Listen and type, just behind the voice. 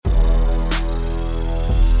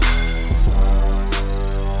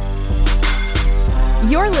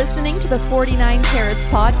You're listening to the 49 Carats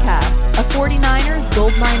Podcast, a 49ers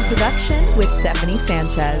Goldmine production with Stephanie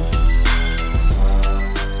Sanchez.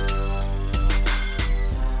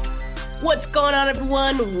 What's going on,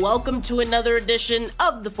 everyone? Welcome to another edition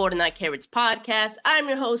of the 49 Carats Podcast. I'm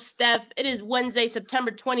your host, Steph. It is Wednesday,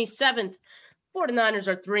 September 27th. 49ers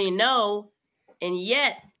are 3-0, and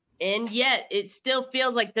yet, it still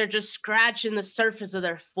feels like they're just scratching the surface of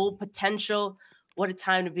their full potential. What a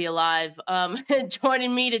time to be alive.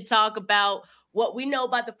 Joining me to talk about what we know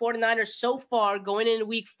about the 49ers so far going into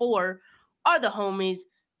week 4 are the homies,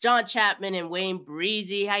 John Chapman and Wayne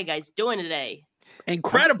Breezie. How you guys doing today?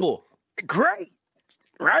 Incredible. Great,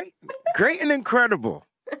 right? Great and incredible.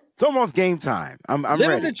 It's almost game time. I'm Living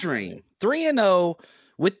ready. the dream. 3-0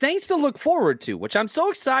 with things to look forward to, which I'm so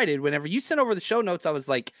excited. Whenever you sent over the show notes, I was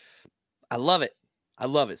like, I love it.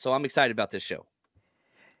 So I'm excited about this show.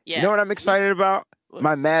 Yeah. You know what I'm excited about?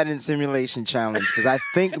 My Madden simulation challenge, because I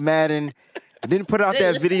think Madden, I didn't put out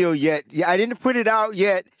that video yet. Yeah, I didn't put it out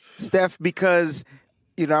yet, Steph, because,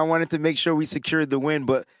 I wanted to make sure we secured the win.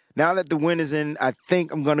 But now that the win is in, I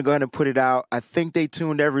think I'm going to go ahead and put it out. I think they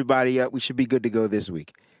tuned everybody up. We should be good to go this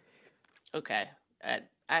week. Okay.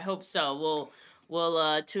 I hope so.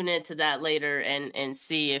 We'll tune into that later and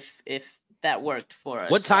see if that worked for us.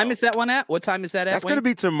 What time is that one at? What time is that at? That's going to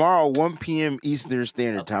be tomorrow, 1 p.m. Eastern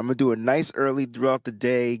Standard Time. I'm going to do a nice early throughout the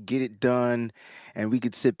day, get it done, and we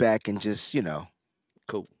could sit back and just,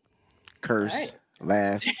 cool, curse,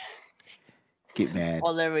 laugh, get mad.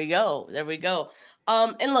 Well, there we go.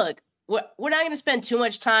 And look, we're not going to spend too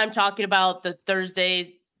much time talking about the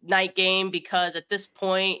Thursday night game because at this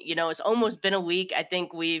point, it's almost been a week. I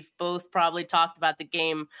think we've both probably talked about the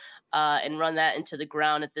game and run that into the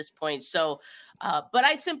ground at this point. So, but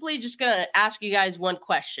I simply just going to ask you guys one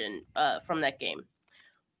question from that game.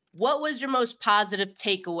 What was your most positive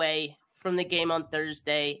takeaway from the game on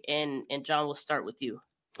Thursday? And John, we'll start with you.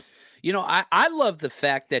 I love the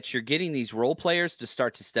fact that you're getting these role players to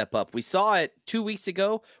start to step up. We saw it 2 weeks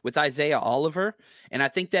ago with Isaiah Oliver, and I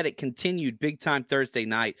think that it continued big time Thursday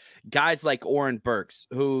night. Guys like Oren Burks,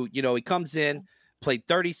 who, he comes in, played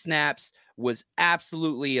 30 snaps, was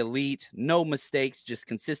absolutely elite, no mistakes, just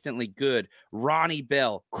consistently good. Ronnie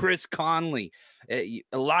Bell, Chris Conley,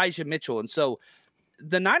 Elijah Mitchell. And so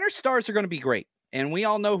the Niners stars are going to be great, and we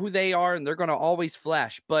all know who they are, and they're going to always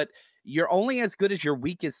flash, but you're only as good as your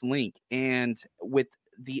weakest link. And with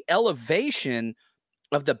the elevation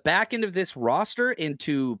of the back end of this roster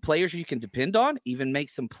into players you can depend on, even make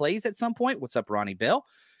some plays at some point. What's up, Ronnie Bell?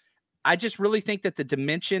 I just really think that the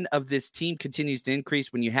dimension of this team continues to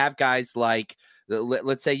increase when you have guys like,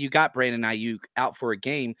 let's say you got Brandon Ayuk out for a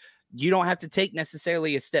game. You don't have to take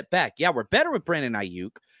necessarily a step back. Yeah, we're better with Brandon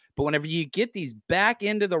Ayuk, but whenever you get these back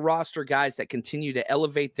end of the roster guys that continue to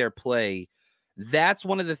elevate their play, that's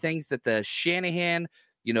one of the things that the Shanahan,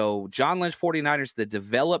 John Lynch 49ers, the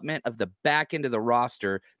development of the back end of the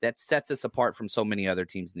roster that sets us apart from so many other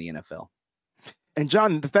teams in the NFL. And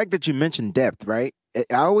John, the fact that you mentioned depth, right?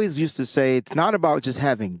 I always used to say it's not about just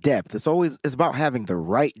having depth. It's about having the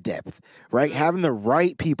right depth, right? Having the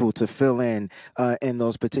right people to fill in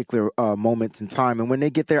those particular moments in time. And when they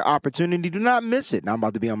get their opportunity, do not miss it. Now I'm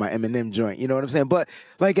about to be on my Eminem joint. You know what I'm saying? But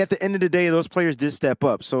like at the end of the day, those players did step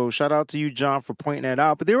up. So shout out to you, John, for pointing that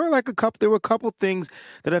out. But there were a couple things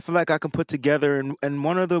that I feel like I can put together. And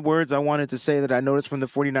one of the words I wanted to say that I noticed from the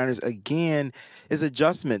 49ers again is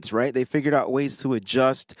adjustments, right? They figured out ways to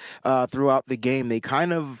adjust throughout the game.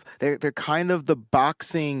 They're kind of the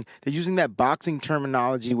boxing. They're using that boxing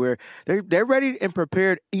terminology where they're ready and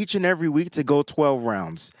prepared each and every week to go 12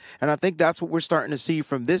 rounds. And I think that's what we're starting to see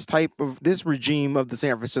from this regime of the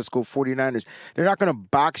San Francisco 49ers. They're not going to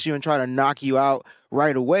box you and try to knock you out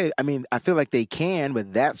right away. I mean, I feel like they can,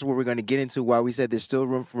 but that's what we're going to get into why we said there's still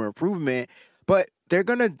room for improvement. But they're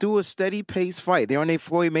going to do a steady pace fight. They're on their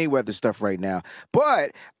Floyd Mayweather stuff right now.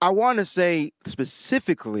 But I want to say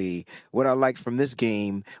specifically what I liked from this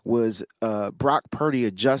game was Brock Purdy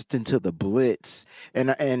adjusting to the blitz.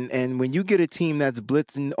 And when you get a team that's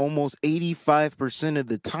blitzing almost 85% of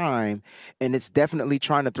the time, and it's definitely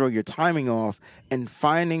trying to throw your timing off and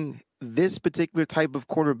finding this particular type of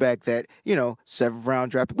quarterback that, 7th round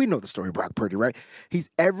draft, we know the story of Brock Purdy, right?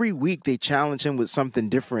 Every week they challenge him with something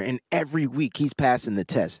different, and every week he's passing the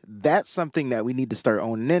test. That's something that we need to start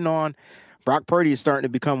owning in on. Brock Purdy is starting to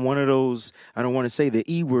become one of those, I don't want to say the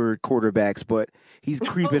E-word quarterbacks, but he's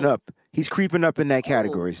creeping up. He's creeping up in that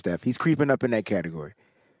category, Steph. He's creeping up in that category.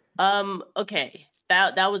 Okay.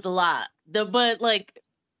 That was a lot. But like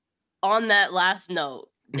on that last note,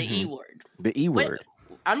 the E-word. The E-word.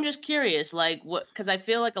 I'm just curious, like what, because I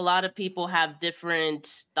feel like a lot of people have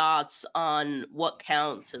different thoughts on what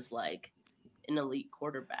counts as like an elite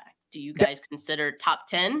quarterback. Do you guys consider top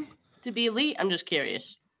 10 to be elite? I'm just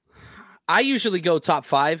curious. I usually go top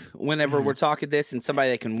 5 whenever we're talking this, and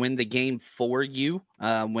somebody that can win the game for you.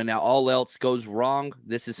 When all else goes wrong,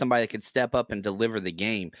 this is somebody that can step up and deliver the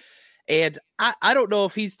game. And I don't know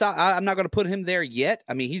if I'm not going to put him there yet.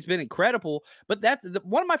 I mean, he's been incredible, but that's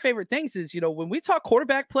one of my favorite things is, when we talk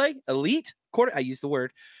quarterback play, I use the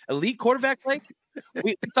word elite quarterback play.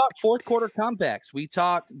 we talk fourth quarter comebacks. We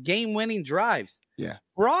talk game winning drives. Yeah.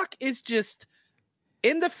 Brock is just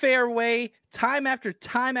in the fairway time after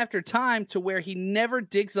time after time to where he never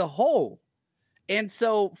digs a hole. And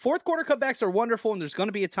so fourth quarter comebacks are wonderful, and there's going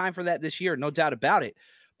to be a time for that this year, no doubt about it.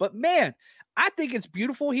 But man, I think it's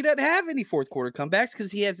beautiful he doesn't have any fourth quarter comebacks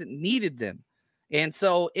because he hasn't needed them. And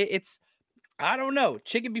so it's, I don't know,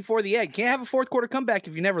 chicken before the egg. Can't have a fourth quarter comeback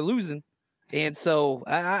if you're never losing. And so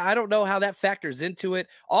I don't know how that factors into it.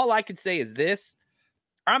 All I can say is this.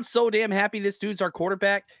 I'm so damn happy this dude's our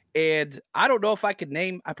quarterback. And I don't know if I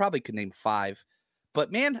probably could name 5.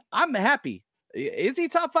 But man, I'm happy. Is he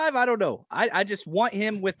top 5? I don't know. I just want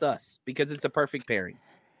him with us because it's a perfect pairing.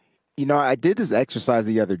 I did this exercise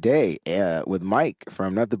the other day with Mike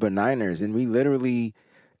from Nothing But Niners, and we literally,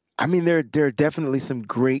 there are definitely some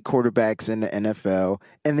great quarterbacks in the NFL,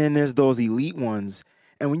 and then there's those elite ones.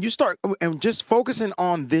 And when you start and just focusing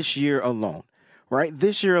on this year alone, right?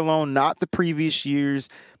 This year alone, not the previous years,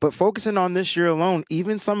 but focusing on this year alone,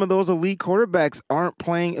 even some of those elite quarterbacks aren't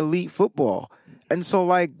playing elite football. And so,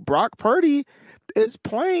 like, Brock Purdy is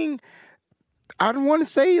playing, I don't want to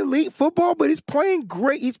say elite football, but he's playing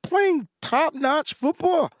great. He's playing top-notch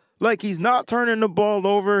football. Like, he's not turning the ball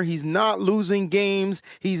over. He's not losing games.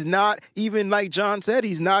 He's not even, like John said,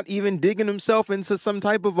 he's not even digging himself into some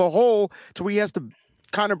type of a hole to where he has to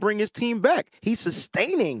kind of bring his team back. He's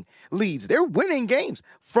sustaining leads. They're winning games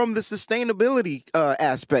from the sustainability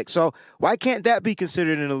aspect. So why can't that be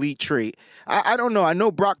considered an elite trait? I don't know. I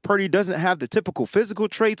know Brock Purdy doesn't have the typical physical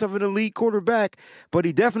traits of an elite quarterback, but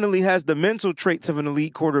he definitely has the mental traits of an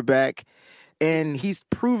elite quarterback, and he's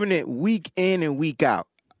proven it week in and week out.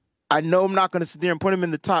 I know I'm not going to sit there and put him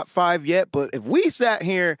in the top 5 yet, but if we sat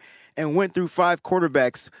here and went through 5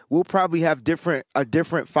 quarterbacks, we'll probably have a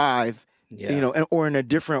different 5. Yeah. Or in a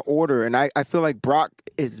different order. And I feel like Brock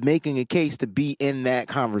is making a case to be in that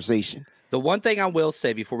conversation. The one thing I will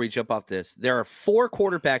say before we jump off this, there are 4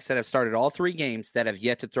 quarterbacks that have started all 3 games that have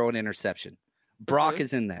yet to throw an interception. Brock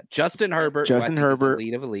is in that. Justin Herbert,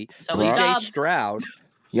 elite of elite. CJ Stroud.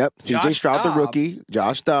 Yep, CJ Stroud, the rookie.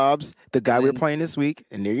 Josh Dobbs, the guy we're playing this week.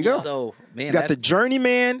 And there you go. So, man, you got the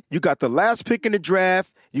journeyman. You got the last pick in the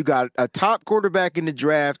draft. You got a top quarterback in the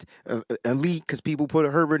draft, elite, because people put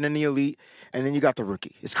Herbert in the elite. And then you got the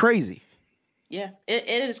rookie. It's crazy. Yeah, it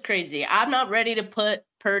is crazy. I'm not ready to put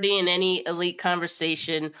Purdy in any elite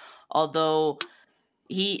conversation, although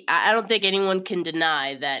I don't think anyone can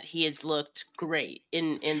deny that he has looked great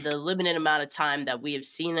in the limited amount of time that we have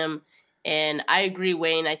seen him. And I agree,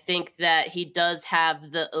 Wayne. I think that he does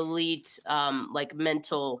have the elite,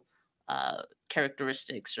 mental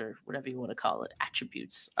characteristics or whatever you want to call it,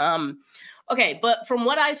 attributes. Okay, but from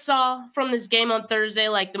what I saw from this game on Thursday,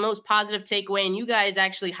 like the most positive takeaway, and you guys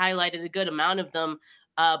actually highlighted a good amount of them,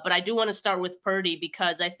 but I do want to start with Purdy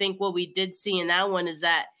because I think what we did see in that one is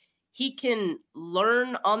that he can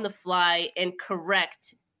learn on the fly and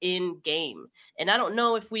correct in game. And I don't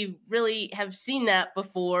know if we really have seen that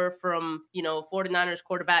before from, 49ers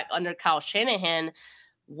quarterback under Kyle Shanahan.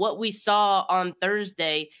 What we saw on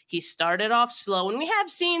Thursday, he started off slow, and we have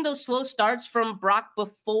seen those slow starts from Brock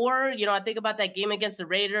before. I think about that game against the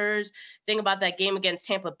Raiders, think about that game against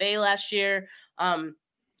Tampa Bay last year.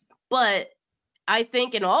 But I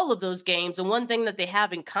think in all of those games, and one thing that they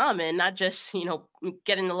have in common, not just,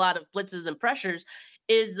 getting a lot of blitzes and pressures,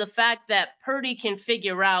 is the fact that Purdy can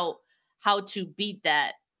figure out how to beat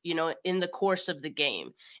that, in the course of the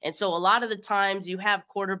game. And so a lot of the times you have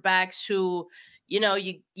quarterbacks who,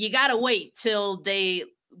 you got to wait till they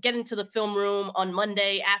get into the film room on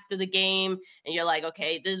Monday after the game. And you're like,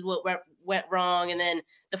 okay, this is what went wrong. And then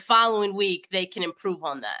the following week, they can improve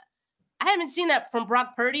on that. I haven't seen that from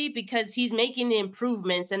Brock Purdy because he's making the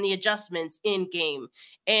improvements and the adjustments in game.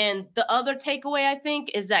 And the other takeaway, I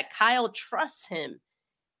think, is that Kyle trusts him.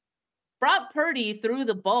 Brock Purdy threw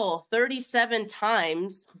the ball 37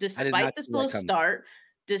 times despite the slow start.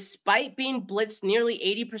 despite being blitzed nearly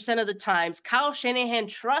 80% of the times, Kyle Shanahan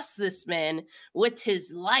trusts this man with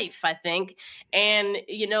his life, I think. And,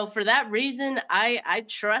 for that reason, I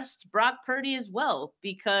trust Brock Purdy as well,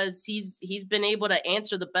 because he's been able to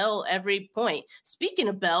answer the bell every point. Speaking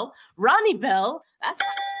of Bell, Ronnie Bell,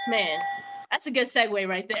 that's a good segue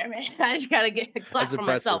right there, man. I just got to get a clap for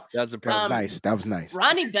myself. That was impressive. That was nice.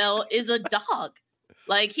 Ronnie Bell is a dog.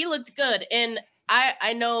 Like, he looked good. And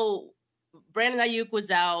I know Brandon Ayuk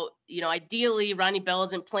was out. Ideally, Ronnie Bell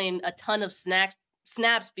isn't playing a ton of snaps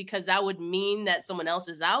because that would mean that someone else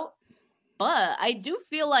is out. But I do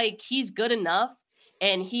feel like he's good enough,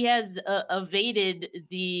 and he has evaded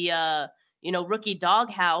the rookie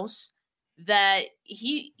doghouse, that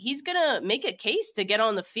he's gonna make a case to get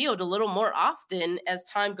on the field a little more often as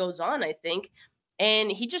time goes on, I think.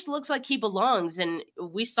 And he just looks like he belongs. And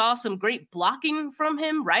we saw some great blocking from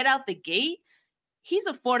him right out the gate. He's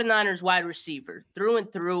a 49ers wide receiver through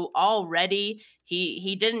and through already.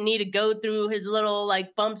 He didn't need to go through his little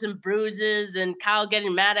bumps and bruises and Kyle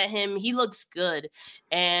getting mad at him. He looks good.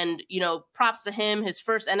 And, props to him. His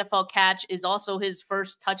first NFL catch is also his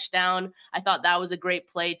first touchdown. I thought that was a great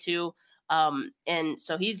play too. And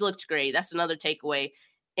so he's looked great. That's another takeaway.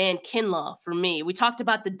 And Kinlaw, for me, we talked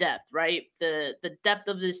about the depth, right? The depth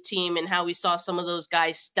of this team and how we saw some of those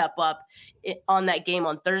guys step up on that game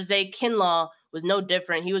on Thursday. Kinlaw was no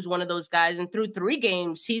different. He was one of those guys. And through 3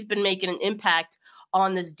 games, he's been making an impact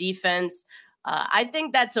on this defense. I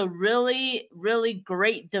think that's a really, really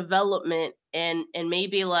great development, and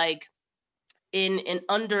maybe in an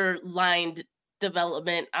underlined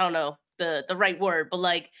development. I don't know the right word,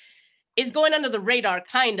 but it's going under the radar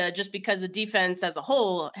kind of, just because the defense as a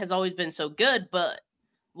whole has always been so good. But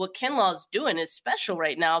what Kinlaw's doing is special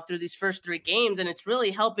right now through these first 3 games, and it's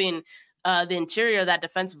really helping the interior of that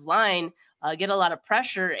defensive line get a lot of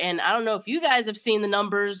pressure. And I don't know if you guys have seen the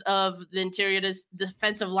numbers of the interior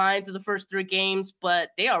defensive line through the first 3 games, but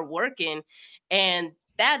they are working. And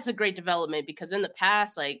that's a great development, because in the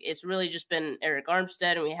past, it's really just been Eric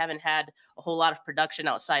Armstead, and we haven't had a whole lot of production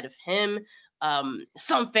outside of him.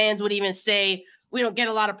 Some fans would even say we don't get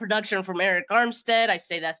a lot of production from Eric Armstead. I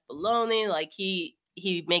say that's baloney.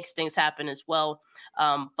 He makes things happen as well.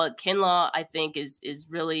 But Kinlaw, I think, is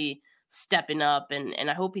really stepping up,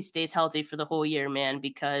 and I hope he stays healthy for the whole year, man,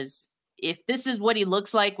 because if this is what he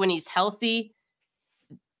looks like when he's healthy,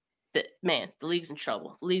 the league's in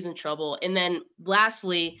trouble. The league's in trouble. And then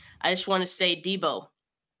lastly, I just want to say Debo,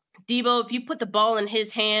 if you put the ball in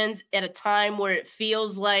his hands at a time where it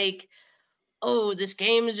feels like, oh, this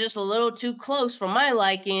game is just a little too close for my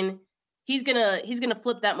liking, he's gonna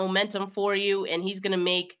flip that momentum for you, and he's gonna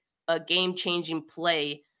make a game-changing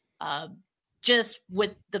play. Just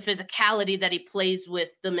with the physicality that he plays with,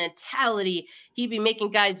 the mentality, he'd be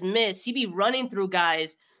making guys miss. He'd be running through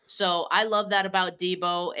guys. So I love that about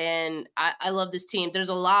Debo, and I love this team. There's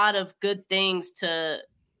a lot of good things to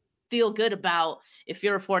feel good about if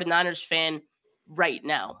you're a 49ers fan right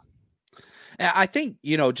now. I think,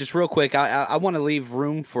 just real quick, I want to leave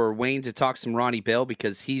room for Wayne to talk some Ronnie Bell,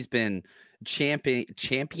 because he's been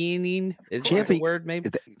championing. Is that a word?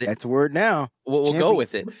 Maybe that's a word now. We'll go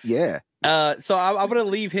with it. Yeah. So I'm going to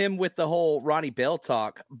leave him with the whole Ronnie Bell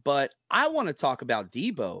talk, but I want to talk about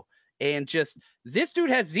Debo, and just this dude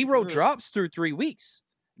has 0 drops through 3 weeks.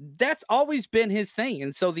 That's always been his thing.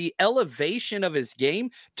 And so the elevation of his game,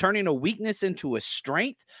 turning a weakness into a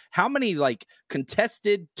strength. How many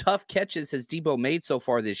contested tough catches has Debo made so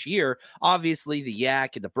far this year? Obviously the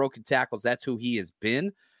yak and the broken tackles, that's who he has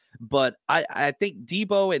been. But I think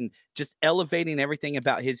Debo and just elevating everything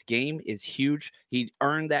about his game is huge. He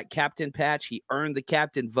earned that captain patch. He earned the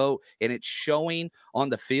captain vote, and it's showing on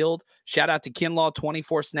the field. Shout out to Kinlaw,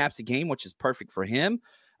 24 snaps a game, which is perfect for him.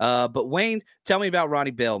 But Wayne, tell me about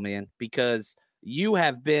Ronnie Bell, man, because you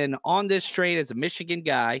have been on this train as a Michigan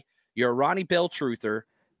guy. You're a Ronnie Bell truther.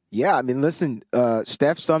 Yeah, I mean, listen,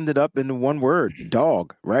 Steph summed it up in one word,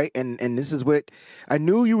 dog, right? And this is what I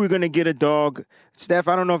knew you were going to get, a dog. Steph,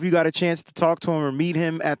 I don't know if you got a chance to talk to him or meet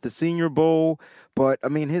him at the Senior Bowl, but, I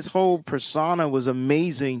mean, his whole persona was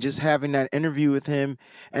amazing, just having that interview with him.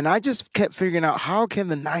 And I just kept figuring out, how can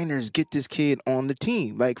the Niners get this kid on the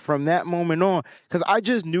team? From that moment on, because I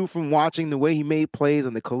just knew from watching the way he made plays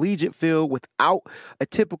on the collegiate field without a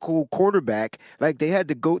typical quarterback,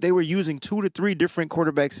 they were using 2 to 3 different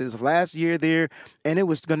quarterbacks his last year there, and it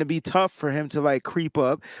was going to be tough for him to creep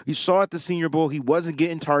up. You saw at the Senior Bowl, he wasn't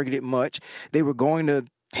getting targeted much. They were going to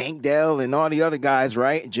Tank Dell and all the other guys,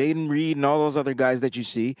 right? Jaden Reed and all those other guys that you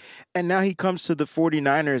see. And now he comes to the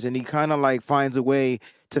 49ers, and he kind of finds a way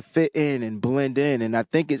to fit in and blend in. And I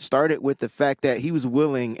think it started with the fact that he was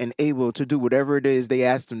willing and able to do whatever it is they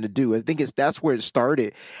asked him to do. I think that's where it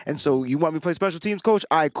started. And so, you want me to play special teams, coach?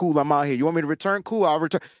 All right, cool. I'm out here. You want me to return? Cool. I'll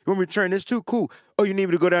return. You want me to return this too? Cool. Oh, you need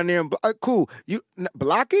me to go down there and cool. You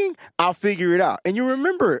blocking? I'll figure it out. And you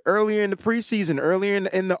remember earlier in the preseason, earlier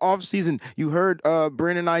in the offseason, you heard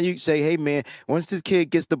Brandon Ayuk say, hey, man, once this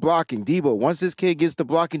kid gets the blocking, Debo, once this kid gets the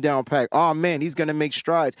blocking down pat, oh, man, he's going to make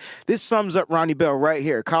strides. This sums up Ronnie Bell right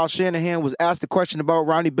here. Kyle Shanahan was asked a question about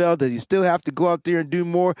Ronnie Bell. Does he still have to go out there and do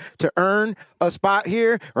more to earn a spot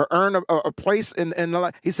here or earn a place in the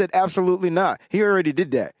line? He said, absolutely not. He already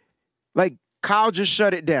did that. Like, Kyle just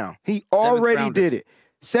shut it down. He already did it.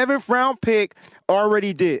 7th round pick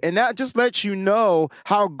already did. And that just lets you know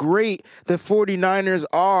how great the 49ers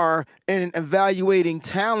are in evaluating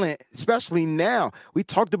talent, especially now. We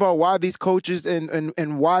talked about why these coaches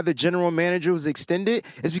and why the general manager was extended.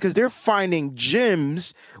 It's because they're finding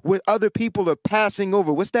gems with other people are passing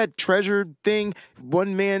over. What's that treasure thing?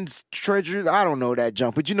 One man's treasure. I don't know that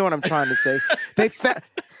jump, but you know what I'm trying to say.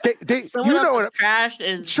 Someone else's trash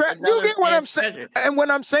is you get what I'm saying. And what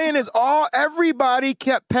I'm saying is everybody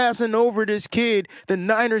kept passing over this kid. The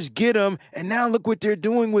Niners get him, and now look what they're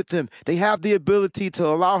doing with him. They have the ability to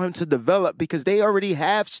allow him to develop because they already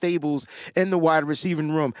have stables in the wide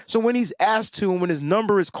receiving room. So when he's asked to, and when his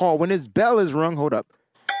number is called, when his bell is rung, hold up.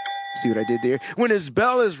 See what I did there? When his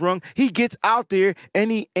bell is rung, he gets out there and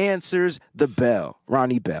he answers the bell.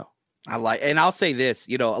 Ronnie Bell. And I'll say this,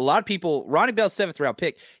 a lot of people, Ronnie Bell's 7th round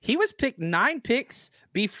pick, he was picked 9 picks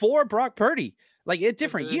before Brock Purdy. Like a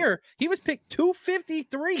different year, he was picked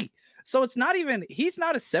 253. So he's not a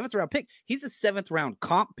 7th round pick. He's a 7th round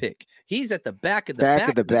comp pick. He's at the back of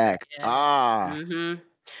the back. Yeah.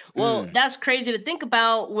 Well, that's crazy to think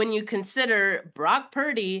about when you consider Brock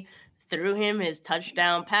Purdy threw him his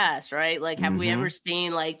touchdown pass, right? Like, have we ever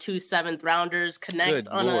seen like 2 7th rounders connect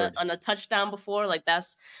on a touchdown before? Like,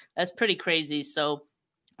 that's pretty crazy. So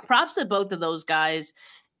props to both of those guys.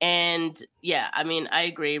 And yeah, I mean, I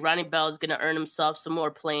agree. Ronnie Bell is going to earn himself some more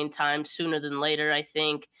playing time sooner than later, I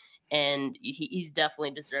think. And he's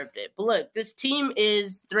definitely deserved it. But look, this team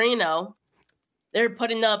is 3-0. They're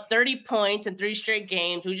putting up 30 points in 3 straight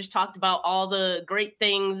games. We just talked about all the great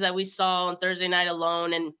things that we saw on Thursday night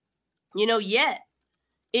alone. And, yet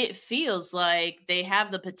it feels like they have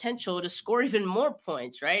the potential to score even more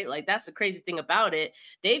points, right? Like, that's the crazy thing about it.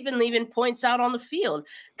 They've been leaving points out on the field.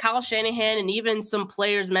 Kyle Shanahan and even some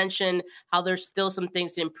players mentioned how there's still some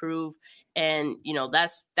things to improve. And,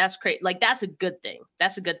 that's great. Like, that's a good thing.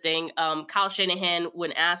 That's a good thing. Kyle Shanahan,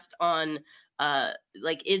 when asked on,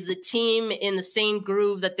 is the team in the same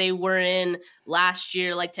groove that they were in last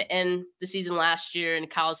year, like to end the season last year? And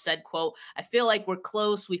Kyle said, quote, I feel like we're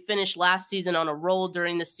close. We finished last season on a roll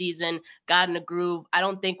during the season, got in a groove. I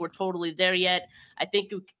don't think we're totally there yet. I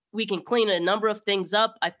think we can clean a number of things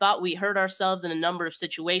up. I thought we hurt ourselves in a number of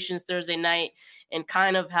situations Thursday night and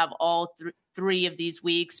kind of have all three of these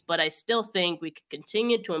weeks, but I still think we could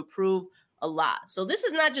continue to improve a lot. So this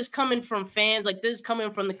is not just coming from fans, like this is coming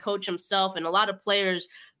from the coach himself, and a lot of players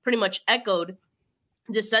pretty much echoed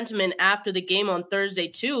this sentiment after the game on Thursday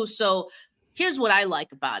too. So here's what I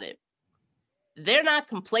like about it. They're not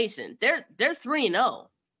complacent. They're 3-0,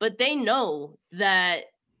 but they know that,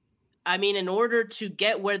 I mean, in order to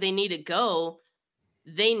get where they need to go,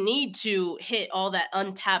 they need to hit all that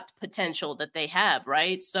untapped potential that they have,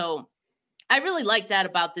 right? So I really like that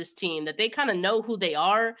about this team, that they kind of know who they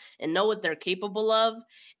are and know what they're capable of.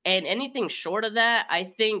 And anything short of that, I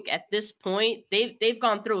think at this point, they've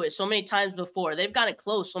gone through it so many times before. They've gotten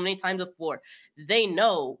close so many times before. They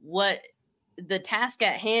know what the task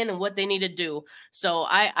at hand and what they need to do. So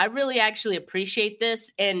I really actually appreciate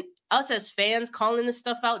this. And us as fans calling this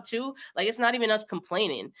stuff out too. Like, it's not even us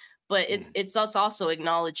complaining, but it's us also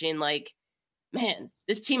acknowledging, like, man,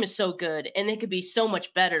 this team is so good and they could be so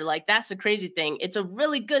much better. Like, that's the crazy thing. It's a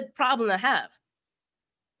really good problem to have.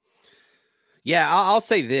 Yeah, I'll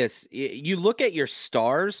say this. You look at your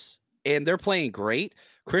stars and they're playing great.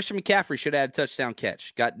 Christian McCaffrey should have had a touchdown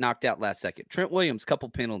catch. Got knocked out last second. Trent Williams, couple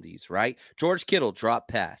penalties, right? George Kittle, drop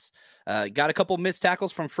pass. Got a couple missed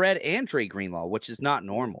tackles from Fred and Dre Greenlaw, which is not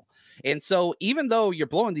normal. And so even though you're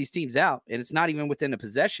blowing these teams out and it's not even within a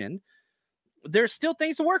possession, there's still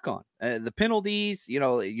things to work on. The penalties,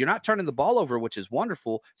 you're not turning the ball over, which is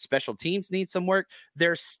wonderful. Special teams need some work.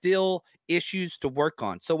 There's still issues to work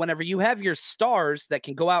on. So whenever you have your stars that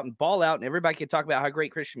can go out and ball out and everybody can talk about how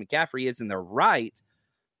great Christian McCaffrey is and they're right,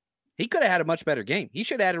 he could have had a much better game. He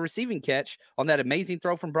should have had a receiving catch on that amazing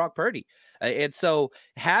throw from Brock Purdy. And so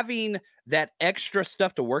having that extra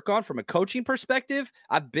stuff to work on from a coaching perspective,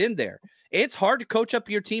 I've been there. It's hard to coach up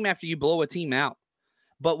your team after you blow a team out.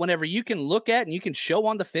 But whenever you can look at and you can show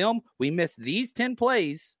on the film, we missed these 10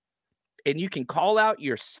 plays, and you can call out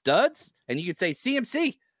your studs and you can say,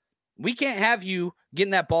 CMC, we can't have you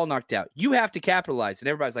getting that ball knocked out. You have to capitalize. And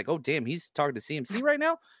everybody's like, oh, damn, he's talking to CMC right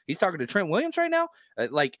now? He's talking to Trent Williams right now?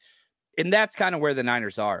 And that's kind of where the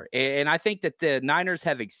Niners are. And I think that the Niners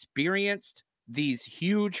have experienced these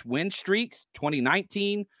huge win streaks,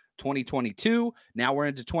 2019, 2022. Now we're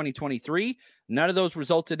into 2023. None of those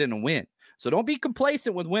resulted in a win. So don't be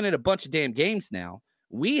complacent with winning a bunch of damn games now.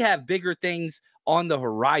 We have bigger things on the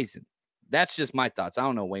horizon. That's just my thoughts. I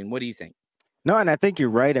don't know, Wayne. What do you think? No, and I think you're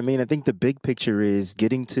right. I mean, I think the big picture is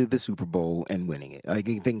getting to the Super Bowl and winning it. I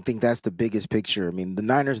think that's the biggest picture. I mean, the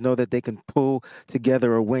Niners know that they can pull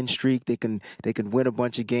together a win streak. They can win a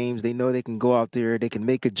bunch of games. They know they can go out there. They can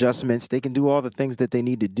make adjustments. They can do all the things that they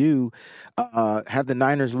need to do. Have the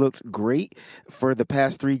Niners looked great for the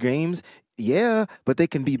past 3 games? Yeah, but they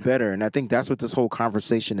can be better. And I think that's what this whole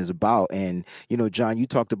conversation is about. And, John, you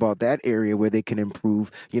talked about that area where they can improve.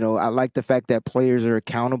 I like the fact that players are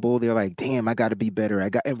accountable. They're like, damn, I got to be better.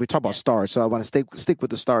 And we talk about stars. So I want to stick with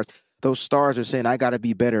the stars. Those stars are saying, I got to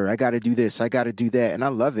be better. I got to do this. I got to do that. And I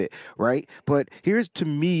love it. Right. But here's to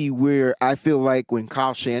me where I feel like when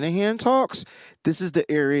Kyle Shanahan talks, this is the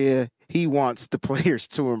area he wants the players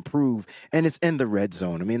to improve, and it's in the red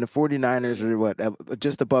zone. I mean, the 49ers are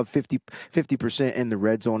just above 50% in the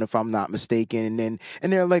red zone, if I'm not mistaken, and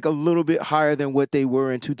they're like a little bit higher than what they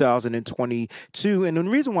were in 2022. And the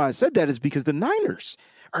reason why I said that is because the Niners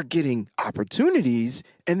are getting opportunities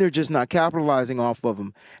and they're just not capitalizing off of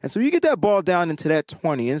them. And so you get that ball down into that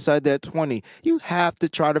 20, inside that 20, you have to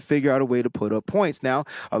try to figure out a way to put up points. Now,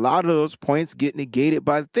 a lot of those points get negated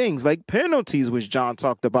by things like penalties, which John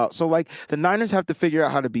talked about. So the Niners have to figure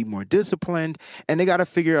out how to be more disciplined, and they got to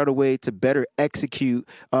figure out a way to better execute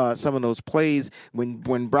some of those plays.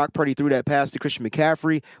 When Brock Purdy threw that pass to Christian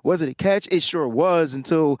McCaffrey, was it a catch? It sure was,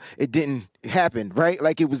 until it didn't happen, right?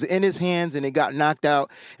 It was in his hands and it got knocked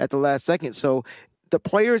out at the last second. So the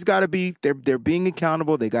players got to be, they're being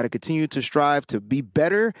accountable. They got to continue to strive to be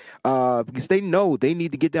better because they know they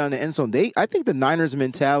need to get down the end zone. I think the Niners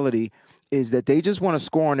mentality is that they just want to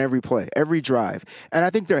score on every play, every drive. And I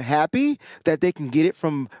think they're happy that they can get it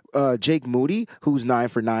from Jake Moody, who's 9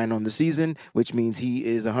 for 9 on the season, which means he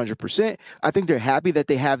is 100%. I think they're happy that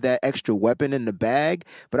they have that extra weapon in the bag.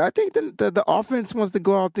 But I think the offense wants to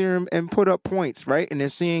go out there and put up points, right? And they're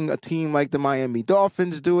seeing a team like the Miami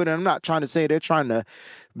Dolphins do it. And I'm not trying to say they're trying to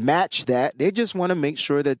match that. They just want to make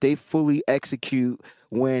sure that they fully execute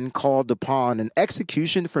when called upon. And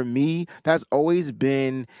execution, for me, has always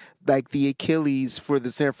been like the Achilles for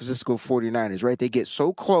the San Francisco 49ers, right? They get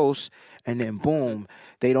so close and then boom,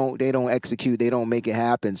 they don't execute, they don't make it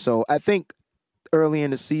happen. So I think early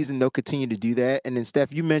in the season they'll continue to do that. And then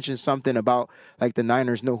Steph, you mentioned something about the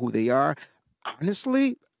Niners know who they are.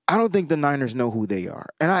 Honestly, I don't think the Niners know who they are.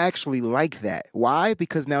 And I actually like that. Why?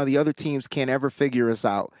 Because now the other teams can't ever figure us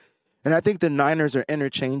out. And I think the Niners are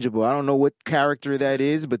interchangeable. I don't know what character that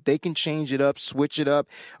is, but they can change it up, switch it up.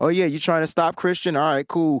 Oh, yeah, you trying to stop Christian? All right,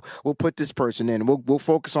 cool. We'll put this person in. We'll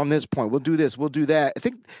focus on this point. We'll do this. We'll do that. I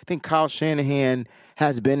think Kyle Shanahan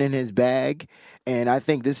has been in his bag, and I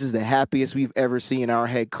think this is the happiest we've ever seen our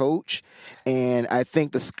head coach. And I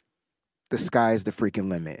think the sky's the freaking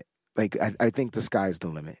limit. I think the sky's the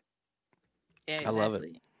limit. Yeah, exactly. I love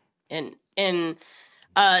it. And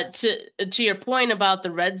to your point about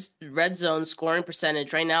the red zone scoring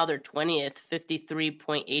percentage, right now they're 20th,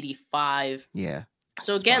 53.85. Yeah.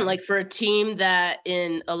 So again, for a team that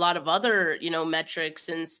in a lot of other, metrics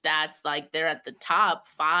and stats, they're at the top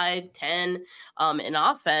 5, 10 in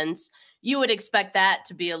offense, you would expect that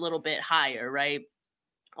to be a little bit higher, right?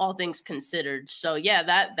 All things considered. So yeah,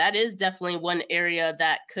 that is definitely one area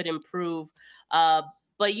that could improve.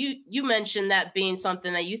 But you mentioned that being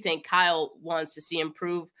something that you think Kyle wants to see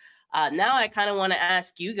improve. Now I kind of want to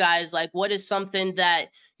ask you guys, what is something that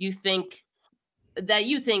you think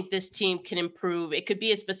this team can improve? It could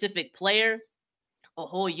be a specific player, a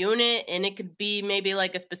whole unit, and it could be maybe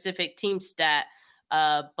a specific team stat.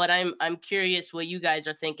 But I'm curious what you guys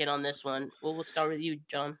are thinking on this one. We'll start with you,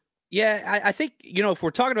 John. Yeah, I think, if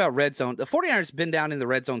we're talking about red zone, the 49ers have been down in the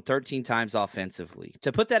red zone 13 times offensively.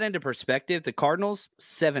 To put that into perspective, the Cardinals,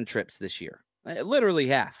 7 trips this year, literally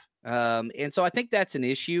half. And so I think that's an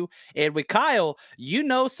issue. And with Kyle,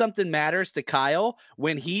 something matters to Kyle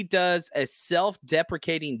when he does a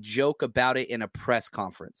self-deprecating joke about it in a press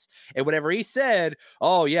conference. And whatever he said,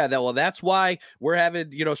 oh yeah, that's why we're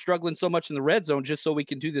having, struggling so much in the red zone, just so we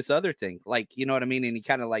can do this other thing. You know what I mean? And he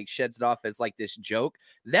kind of sheds it off as this joke.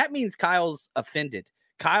 That means Kyle's offended.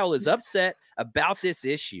 Kyle is upset about this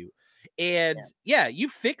issue. And yeah, you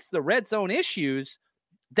fix the red zone issues.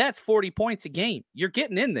 That's 40 points a game. You're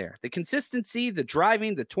getting in there. The consistency, the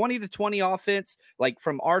driving, the 20-20 offense, like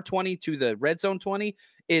from R20 to the red zone 20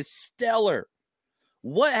 is stellar.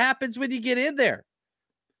 What happens when you get in there?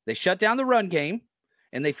 They shut down the run game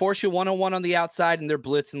and they force you one-on-one on the outside and they're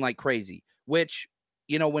blitzing like crazy, which,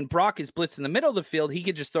 you know, when Brock is blitzing in the middle of the field, he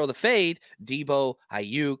could just throw the fade. Debo,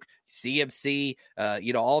 Ayuk, CMC,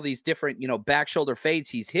 all these different, back shoulder fades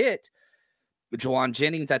he's hit. Juwan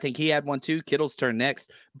Jennings, I think he had one too. Kittle's turn next.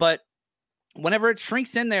 But whenever it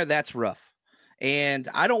shrinks in there, that's rough. And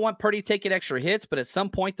I don't want Purdy taking extra hits, but at some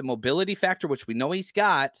point, the mobility factor, which we know he's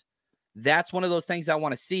got, that's one of those things I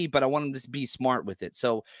want to see, but I want him to be smart with it.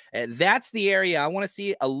 So that's the area I want to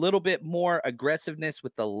see a little bit more aggressiveness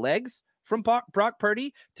with the legs from Brock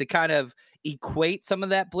Purdy to kind of equate some of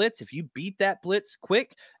that blitz. If you beat that blitz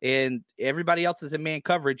quick and everybody else is in man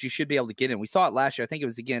coverage, you should be able to get in. We saw it last year. I think it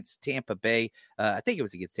was against Tampa Bay.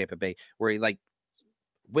 Where he like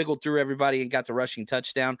wiggled through everybody and got the rushing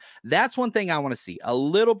touchdown. That's one thing I want to see. A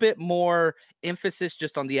little bit more emphasis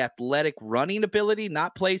just on the athletic running ability,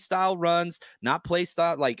 not play style runs, not play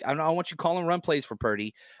style. Like, I don't want you calling run plays for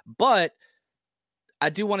Purdy, but I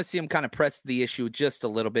do want to see him kind of press the issue just a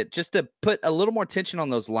little bit, just to put a little more tension on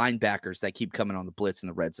those linebackers that keep coming on the blitz in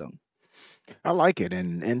the red zone. I like it.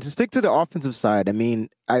 And to stick to the offensive side, I mean,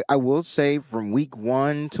 I will say from week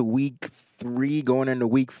 1 to week 3 going into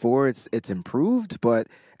week 4, it's improved, but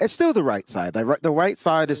it's still the right side. Like, the right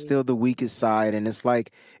side is still the weakest side. And it's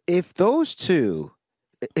like, if those two,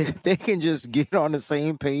 if they can just get on the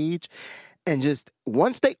same page and just I'm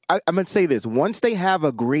going to say this, once they have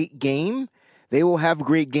a great game, they will have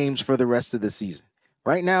great games for the rest of the season.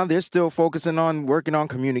 Right now, they're still focusing on working on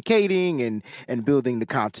communicating and building the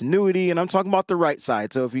continuity. And I'm talking about the right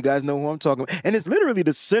side. So if you guys know who I'm talking about, and it's literally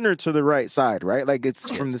the center to the right side, right? Like, it's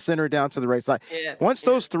from the center down to the right side. Once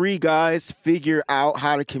those three guys figure out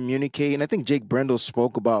how to communicate, and I think Jake Brendel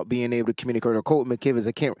spoke about being able to communicate, or Colt McKivitz,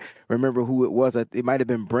 I can't remember who it was. It might have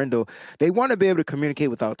been Brendel. They want to be able to communicate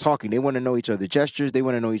without talking. They want to know each other's gestures. They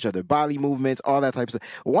want to know each other's body movements, all that type of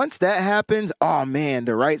stuff. Once that happens, oh man,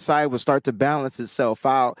 the right side will start to balance itself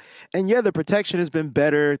out. And yeah, the protection has been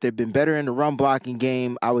better. They've been better in the run blocking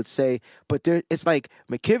game, I would say. But it's like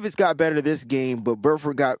McKivitz got better this game, but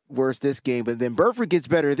Burford got worse this game. But then Burford gets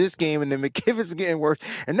better this game, and then McKivitt's getting worse.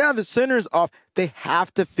 And now the center's off. They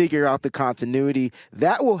have to figure out the continuity.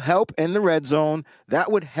 That will help in the red zone.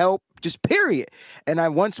 That would help just period.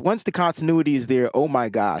 And once the continuity is there, oh my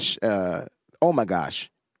gosh,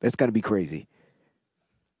 that's going to be crazy.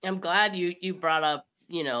 I'm glad you brought up,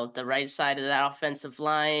 the right side of that offensive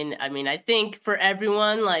line. I mean, I think for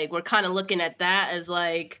everyone, like, we're kind of looking at that as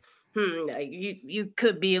like, you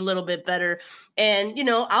could be a little bit better. And,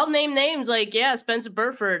 I'll name names like, Spencer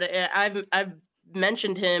Burford. I've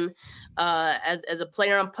mentioned him as a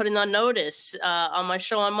player I'm putting on notice on my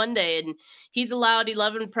show on Monday. And he's allowed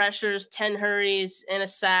 11 pressures, 10 hurries, and a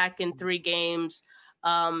sack in 3 games.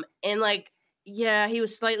 He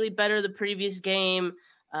was slightly better the previous game.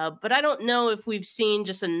 But I don't know if we've seen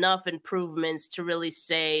just enough improvements to really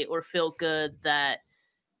say or feel good that,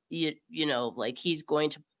 he's going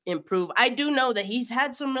to improve. I do know that he's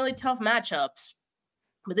had some really tough matchups,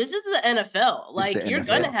 but this is the NFL. Like, you're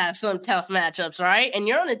going to have some tough matchups, right? And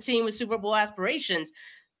you're on a team with Super Bowl aspirations.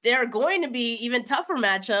 There are going to be even tougher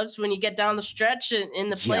matchups when you get down the stretch in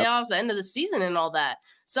the playoffs, the end of the season and all that.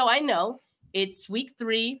 So I know it's week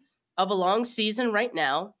 3 of a long season right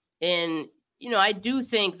now. And, I do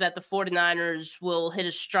think that the 49ers will hit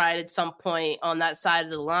a stride at some point on that side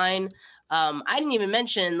of the line. I didn't even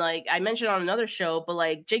mention, I mentioned on another show,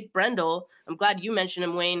 but Jake Brendel, I'm glad you mentioned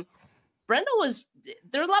him, Wayne. Brendel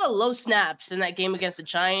there was a lot of low snaps in that game against the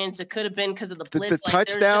Giants. It could have been because of the blitz. The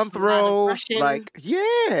touchdown throw, I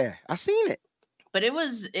seen it. But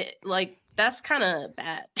that's kind of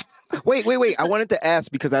bad. Wait. I wanted to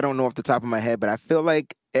ask, because I don't know off the top of my head, but I feel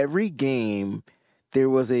like every game there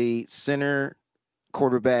was a center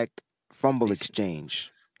quarterback fumble exchange.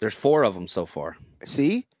 There's 4 of them so far.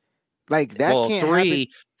 See? Like, that can't happen.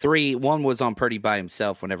 3. One was on Purdy by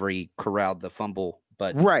himself whenever he corralled the fumble.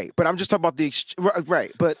 But right, but I'm just talking about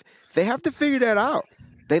right. But they have to figure that out.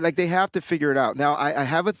 They have to figure it out. Now, I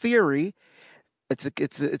have a theory.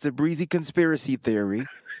 It's a breezy conspiracy theory.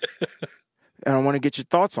 And I want to get your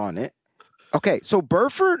thoughts on it. Okay, so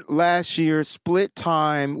Burford last year split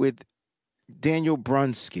time with Daniel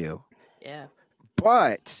Brunskill. Yeah.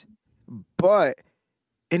 But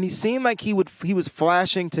and he seemed like he was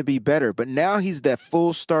flashing to be better, but now he's that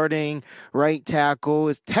full starting right tackle.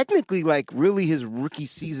 It's technically like really his rookie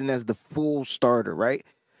season as the full starter, right?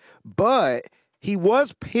 But he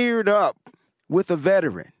was paired up with a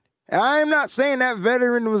veteran. I'm not saying that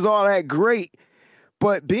veteran was all that great,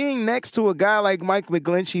 but being next to a guy like Mike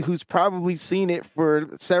McGlinchey, who's probably seen it for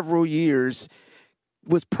several years,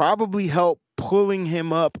 was probably help pulling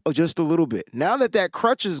him up just a little bit. Now that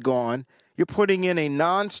crutch is gone, you're putting in a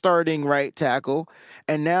non-starting right tackle,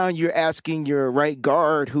 and now you're asking your right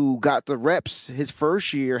guard, who got the reps his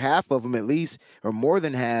first year, half of them at least, or more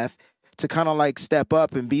than half, to kind of like step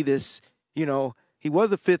up and be this, he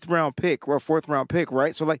was a 5th round pick or a 4th round pick,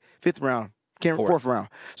 right? So like 5th round, 4th round.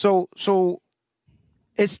 So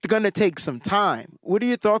it's going to take some time. What are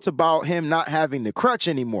your thoughts about him not having the crutch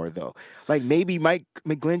anymore, though? Like maybe Mike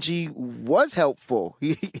McGlinchey was helpful.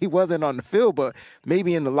 He wasn't on the field, but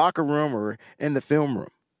maybe in the locker room or in the film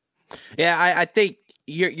room. Yeah, I think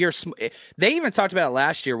they even talked about it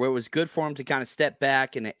last year, where it was good for him to kind of step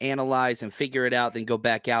back and analyze and figure it out, then go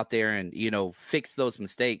back out there and, fix those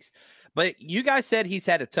mistakes. But you guys said he's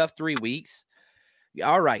had a tough 3 weeks.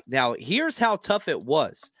 All right. Now, here's how tough it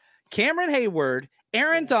was. Cameron Hayward,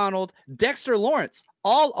 Aaron Donald, Dexter Lawrence,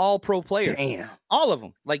 all pro players. Damn. All of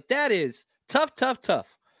them. Like, that is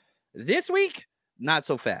tough. This week, not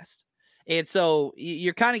so fast. And so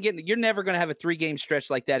you're kind of you're never going to have a 3-game stretch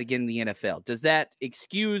like that again in the NFL. Does that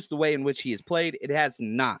excuse the way in which he has played? It has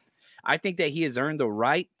not. I think that he has earned the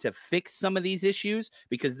right to fix some of these issues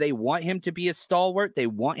because they want him to be a stalwart. They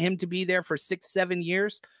want him to be there for 6-7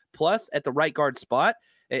 years plus at the right guard spot.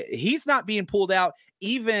 He's not being pulled out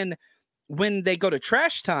even when they go to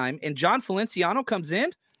trash time and John Feliciano comes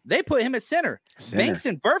in. They put him at center. Banks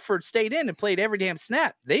and Burford stayed in and played every damn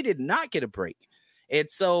snap. They did not get a break. And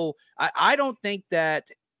so I don't think that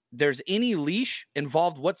there's any leash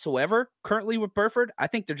involved whatsoever currently with Burford. I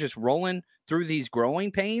think they're just rolling through these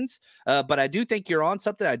growing pains. But I do think you're on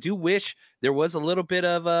something. I do wish there was a little bit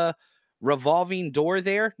of a revolving door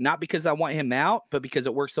there, not because I want him out, but because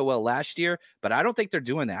it worked so well last year. But I don't think they're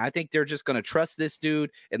doing that. I think they're just going to trust this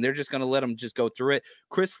dude, and they're just going to let him just go through it.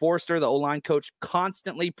 Chris Forster, the O-line coach,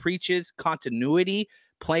 constantly preaches continuity,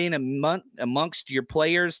 playing amongst your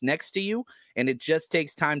players next to you, and it just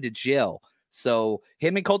takes time to gel. So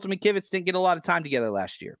him and Colton McKivitz didn't get a lot of time together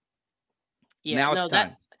last year. Yeah, now it's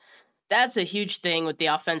time. That's a huge thing with the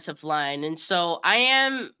offensive line. And so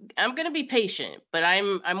I'm going to be patient, but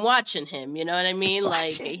I'm watching him, you know what I mean?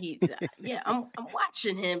 Like I'm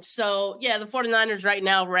watching him. So yeah, the 49ers right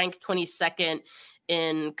now rank 22nd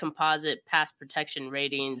in composite pass protection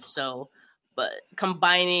ratings. So, but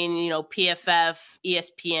combining, PFF,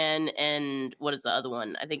 ESPN, and what is the other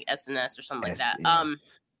one? I think SNS or something like that. Yeah.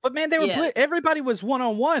 But man, they were everybody was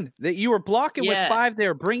 1-on-1. That you were blocking with 5. They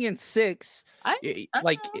were bringing 6. I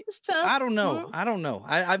don't know. I don't know.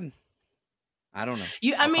 I don't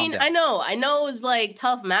know. I know it's like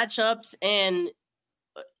tough matchups, and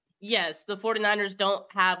yes, the 49ers don't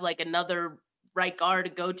have like another right guard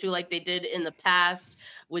to go to like they did in the past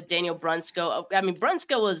with Daniel Brunskill. I mean,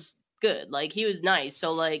 Brunskill was good. Like, he was nice.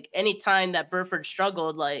 So like anytime that Burford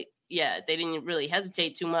struggled, like, yeah, they didn't really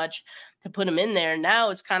hesitate too much to put him in there. Now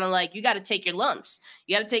it's kind of like you got to take your lumps.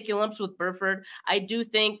 You got to take your lumps with Burford. I do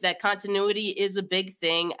think that continuity is a big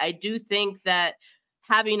thing. I do think that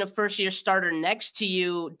having a first-year starter next to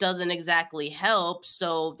you doesn't exactly help.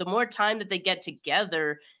 So the more time that they get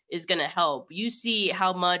together is going to help. You see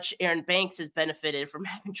how much Aaron Banks has benefited from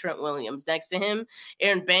having Trent Williams next to him.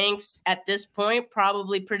 Aaron Banks, at this point,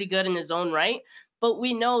 probably pretty good in his own right. But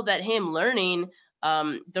we know that him learning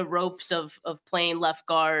the ropes of playing left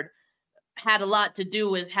guard had a lot to do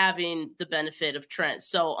with having the benefit of Trent.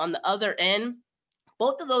 So on the other end,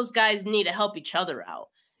 both of those guys need to help each other out.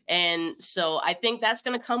 And so I think that's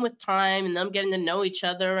going to come with time and them getting to know each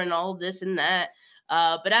other and all this and that.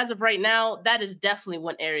 But as of right now, that is definitely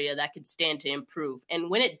one area that could stand to improve. And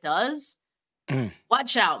when it does,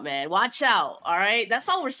 watch out, man. Watch out. All right. That's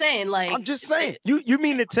all we're saying. Like, I'm just saying, you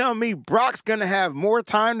mean to tell me Brock's going to have more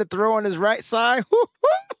time to throw on his right side?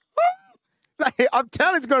 Like, I'm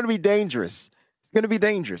telling you, it's going to be dangerous. It's going to be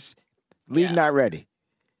dangerous. League not ready.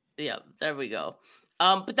 Yeah, there we go.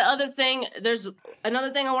 But the other thing, there's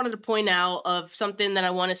another thing I wanted to point out of something that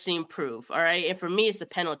I want to see improve. All right. And for me, it's the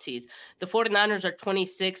penalties. The 49ers are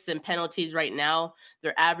 26th in penalties right now.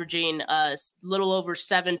 They're averaging a little over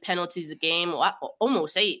 7 penalties a game,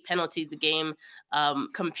 almost 8 penalties a game,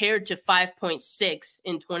 compared to 5.6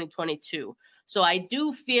 in 2022. So I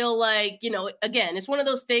do feel like, again, it's one of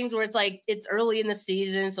those things where it's like it's early in the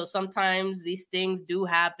season. So sometimes these things do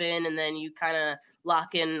happen and then you kind of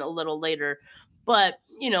lock in a little later. But,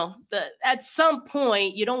 at some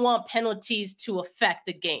point, you don't want penalties to affect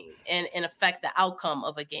the game and affect the outcome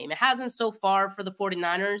of a game. It hasn't so far for the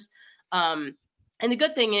 49ers. And the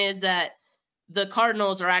good thing is that the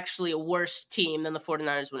Cardinals are actually a worse team than the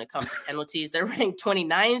 49ers when it comes to penalties. They're ranked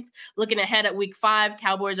 29th. Looking ahead at week 5,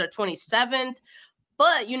 Cowboys are 27th.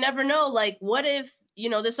 But you never know. Like, what if,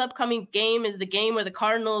 this upcoming game is the game where the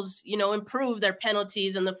Cardinals, improve their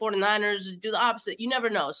penalties and the 49ers do the opposite? You never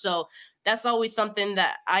know. So that's always something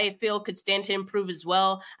that I feel could stand to improve as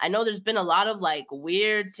well. I know there's been a lot of like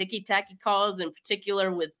weird ticky-tacky calls, in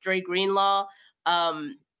particular with Dre Greenlaw.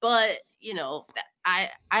 But, I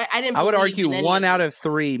didn't. I would argue 1 out of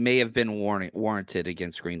 3 may have been warranted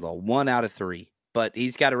against Greenlaw. 1 out of 3, but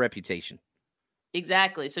he's got a reputation.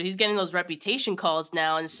 Exactly. So he's getting those reputation calls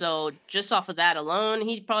now, and so just off of that alone,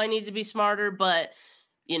 he probably needs to be smarter. But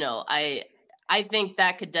I think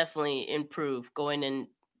that could definitely improve going in,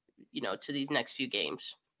 to these next few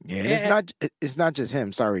games. Yeah, and it's not just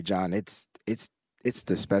him. Sorry, John. It's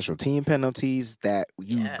the special team penalties that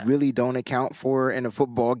you really don't account for in a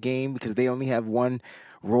football game because they only have one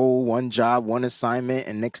role, one job, one assignment,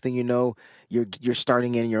 and next thing you know, you're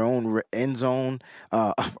starting in your own end zone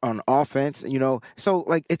on offense. So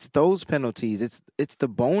like it's those penalties. It's the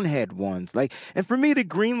bonehead ones. Like, and for me, the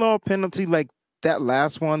Greenlaw penalty, like that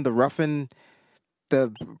last one, the roughing,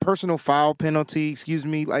 the personal foul penalty. Excuse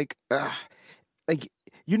me, like.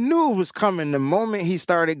 You knew it was coming the moment he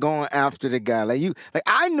started going after the guy.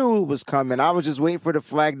 I knew it was coming. I was just waiting for the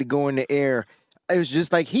flag to go in the air. It was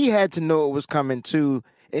just like he had to know it was coming too.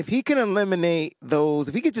 If he can eliminate those,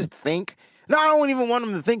 if he could just think. No, I don't even want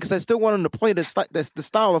him to think because I still want him to play the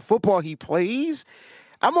style of football he plays.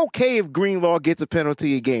 I'm okay if Greenlaw gets a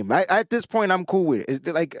penalty a game. At this point, I'm cool with it. It's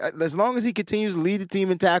like as long as he continues to lead the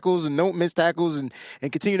team in tackles and don't miss tackles and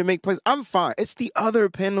continue to make plays, I'm fine. It's the other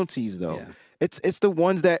penalties though. Yeah. It's the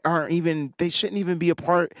ones that aren't even, they shouldn't even be a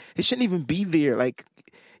part. They shouldn't even be there. Like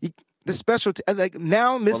the special,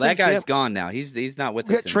 now missing. Well, that guy's gone now. He's not with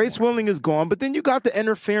us. Trace Willing is gone, but then you got the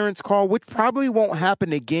interference call, which probably won't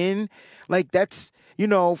happen again. Like that's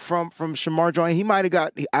from Shamar Joy. He might have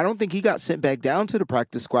got. I don't think he got sent back down to the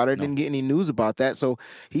practice squad. I didn't get any news about that, so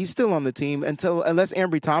he's still on the team unless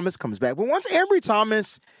Ambry Thomas comes back. But once Ambry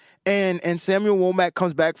Thomas and Samuel Womack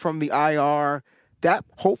comes back from the IR. That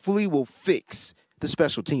hopefully will fix the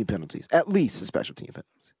special team penalties, at least the special team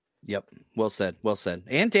penalties. Yep. Well said. Well said.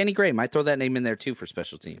 And Danny Gray. Might throw that name in there, too, for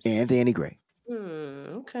special teams. And Danny Gray.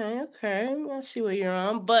 Okay. I see what you're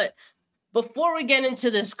on. But before we get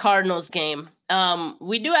into this Cardinals game,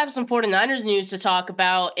 we do have some 49ers news to talk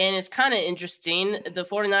about, and it's kind of interesting. The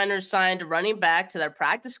 49ers signed a running back to their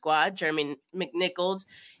practice squad, Jeremy McNichols.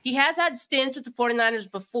 He has had stints with the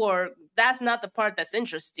 49ers before. That's not the part that's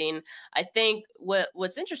interesting. I think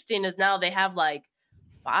what's interesting is now they have like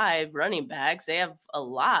 5 running backs. They have a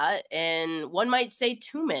lot, and one might say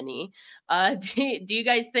too many. Do you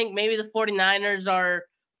guys think maybe the 49ers are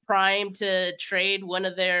primed to trade one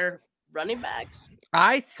of their running backs?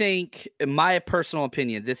 I think, in my personal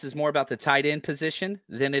opinion, this is more about the tight end position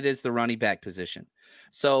than it is the running back position.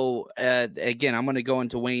 So, again, I'm going to go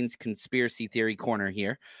into Wayne's conspiracy theory corner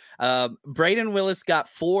here. Braden Willis got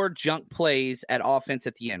 4 junk plays at offense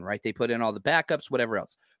at the end, right? They put in all the backups, whatever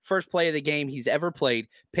else. First play of the game he's ever played,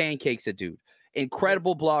 pancakes a dude.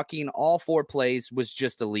 Incredible blocking. All 4 plays was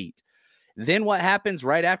just elite. Then what happens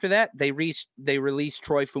right after that? They release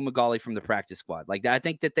Troy Fumagalli from the practice squad. Like, I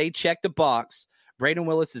think that they checked the box. Braden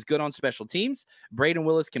Willis is good on special teams. Braden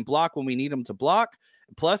Willis can block when we need him to block.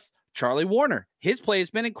 Plus, Charlie Warner, his play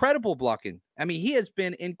has been incredible blocking. I mean, he has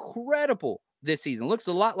been incredible this season. Looks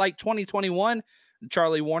a lot like 2021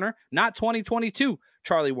 Charlie Warner, not 2022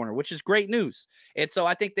 Charlie Warner, which is great news. And so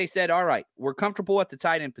I think they said, all right, we're comfortable at the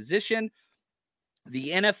tight end position. The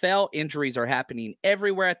NFL injuries are happening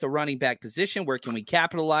everywhere at the running back position. Where can we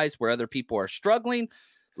capitalize where other people are struggling?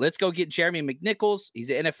 Let's go get Jeremy McNichols. He's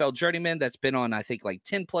an NFL journeyman that's been on, I think, like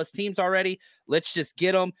 10 plus teams already. Let's just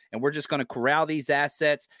get him, and we're just going to corral these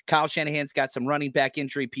assets. Kyle Shanahan's got some running back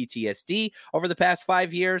injury PTSD over the past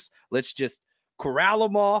 5 years. Let's just corral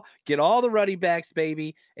them all, get all the running backs,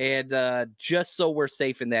 baby, and just so we're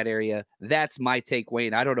safe in that area. That's my take,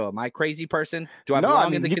 Wayne. I don't know. Am I a crazy person? Do I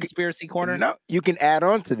belong in the conspiracy corner? No, you can add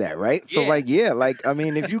on to that, right? So, if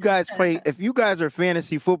you guys if you guys are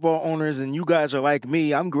fantasy football owners and you guys are like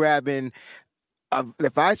me, I'm grabbing.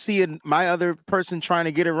 If I see my other person trying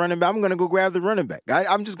to get a running back, I'm going to go grab the running back.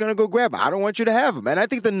 I'm just going to go grab him. I don't want you to have him. And I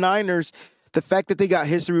think the Niners, the fact that they got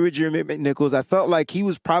history with Jeremy McNichols, I felt like he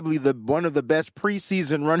was probably one of the best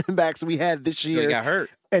preseason running backs we had this year. He got hurt.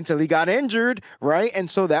 until he got injured, right? And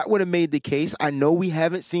so that would have made the case. I know we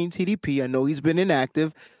haven't seen TDP. I know he's been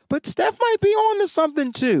inactive, but Steph might be on to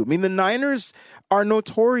something too. I mean, the Niners are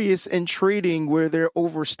notorious in trading where they're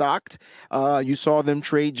overstocked. You saw them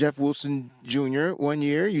trade Jeff Wilson Jr. one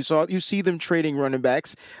year. You see them trading running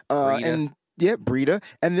backs. Breida.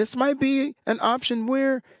 And this might be an option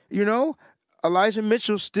where, Elijah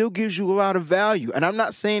Mitchell still gives you a lot of value. And I'm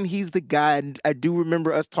not saying he's the guy. I do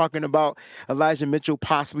remember us talking about Elijah Mitchell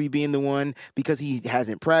possibly being the one because he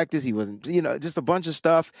hasn't practiced. He wasn't, just a bunch of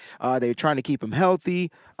stuff. They're trying to keep him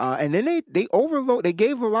healthy. And then they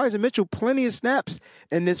gave Elijah Mitchell plenty of snaps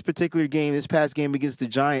in this particular game, this past game against the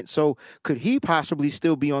Giants. So could he possibly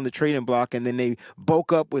still be on the trading block? And then they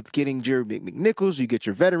bulk up with getting Jerry McNichols. You get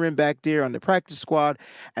your veteran back there on the practice squad.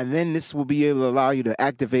 And then this will be able to allow you to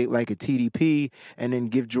activate like a TDP and then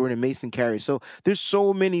give Jordan Mason carries. So there's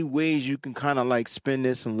so many ways you can kind of like spin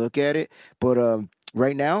this and look at it. But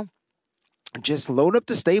right now, just load up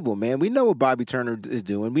the stable, man. We know what Bobby Turner is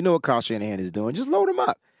doing. We know what Kyle Shanahan is doing. Just load him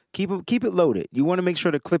up. Keep it loaded. You want to make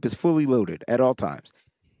sure the clip is fully loaded at all times.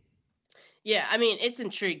 Yeah, I mean, it's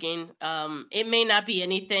intriguing. It may not be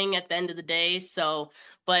anything at the end of the day,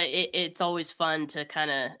 but it's always fun to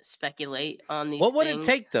kind of speculate on these What would things.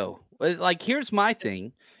 it take, though? Like, here's my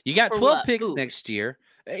thing. You got 12 picks next year.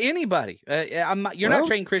 Anybody. You're not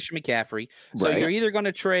trading Christian McCaffrey. So you're either going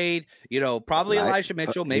to trade, probably Elijah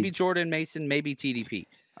Mitchell, maybe Jordan Mason, maybe TDP.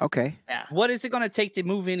 Okay. Yeah. What is it going to take to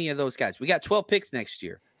move any of those guys? We got 12 picks next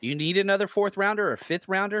year. You need another 4th rounder or a 5th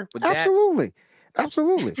rounder? Absolutely.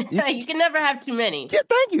 Absolutely. You can never have too many. Yeah,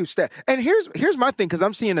 thank you, Steph. And here's my thing, because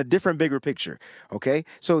I'm seeing a different, bigger picture. Okay,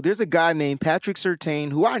 so there's a guy named Patrick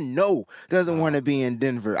Surtain who I know doesn't want to be in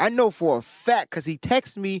Denver. I know for a fact because he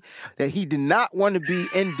texted me that he did not want to be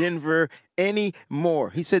in Denver anymore.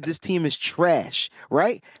 He said this team is trash,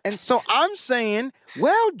 right? And so I'm saying,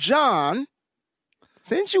 well, John,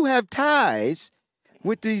 since you have ties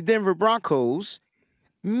with these Denver Broncos,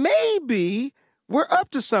 maybe we're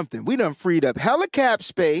up to something. We done freed up hella cap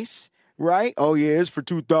space, right? Oh, yeah, it's for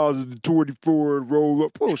 2024 and roll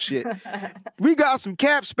up. Bullshit. We got some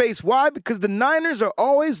cap space. Why? Because the Niners are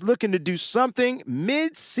always looking to do something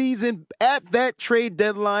mid-season at that trade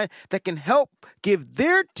deadline that can help give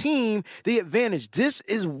their team the advantage. This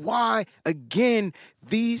is why, again,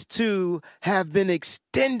 these two have been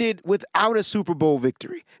extended without a Super Bowl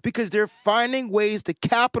victory, because they're finding ways to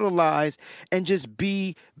capitalize and just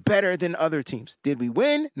be better than other teams. Did we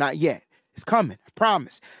win? Not yet. It's coming, I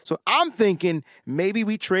promise. So I'm thinking maybe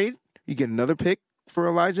we trade. You get another pick for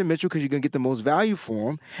Elijah Mitchell because you're going to get the most value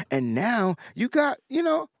for him. And now you got,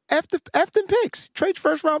 after picks. Trade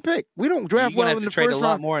first-round pick. We don't draft well in the first round. You trade a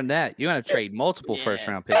lot more than that. You're going to trade multiple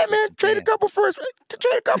first-round picks. Hey, man, trade a couple first.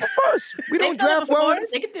 We don't draft well.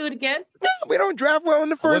 They can do it again. Yeah, we don't draft well in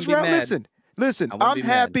the first round. Listen, I'm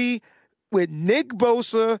happy with Nick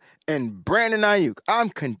Bosa and Brandon Ayuk. I'm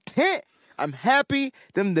content. I'm happy.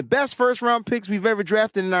 Them the best first-round picks we've ever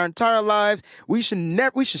drafted in our entire lives. We should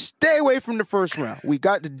stay away from the first round. We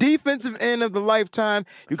got the defensive end of the lifetime.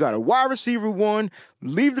 You got a wide receiver 1.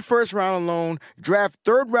 Leave the first round alone. Draft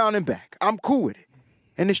third round and back. I'm cool with it.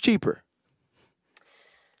 And it's cheaper.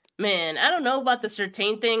 Man, I don't know about the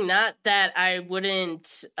Surtain thing. Not that I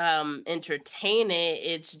wouldn't entertain it.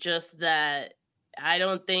 It's just that I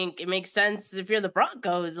don't think it makes sense if you're the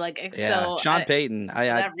Broncos. Sean Payton. For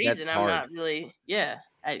that reason, that's I'm hard. not really. Yeah,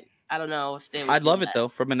 I don't know if they would. I'd love it that. though.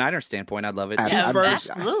 From a Niners standpoint, I'd love it.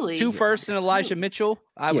 Absolutely. 2 firsts and Elijah Mitchell.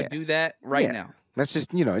 I would do that now. That's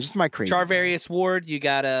just just my crazy. Charvarius Ward. You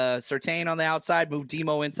got Surtain on the outside. Move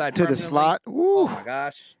Demo inside to the slot. Ooh. Oh my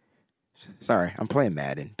gosh. Sorry, I'm playing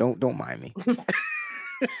Madden. Don't mind me.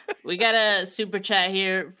 We got a super chat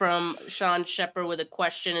here from Sean Shepard with a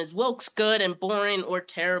question. Is Wilkes good and boring or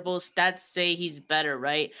terrible? Stats say he's better,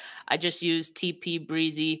 right? I just used TP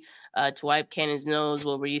Breezie to wipe Cannon's nose.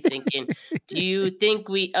 What were you thinking? Do you think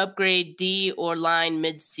we upgrade D or line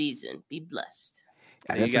mid-season? Be blessed.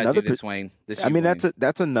 You got to do this, Wayne.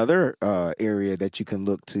 That's another area that you can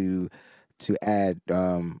look to add.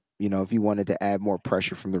 If you wanted to add more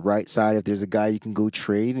pressure from the right side, if there's a guy you can go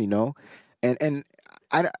trade, and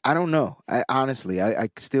I don't know. I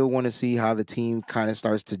still want to see how the team kind of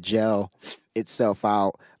starts to gel itself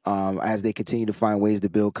out as they continue to find ways to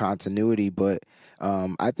build continuity. But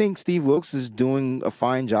I think Steve Wilkes is doing a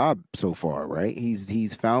fine job so far, right?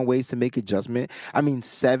 He's found ways to make adjustment. I mean,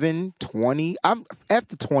 7, 20. I'm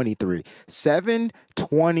after 23. 7,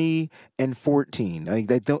 20, and 14.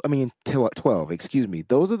 12, excuse me.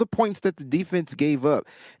 Those are the points that the defense gave up.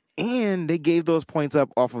 and they gave those points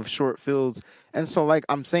up off of short fields. And so, like,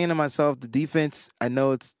 I'm saying to myself, the defense, I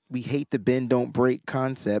know we hate the bend don't break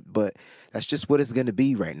concept, but that's just what it's gonna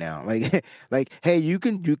be right now. Like, hey, you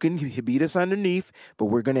can beat us underneath, but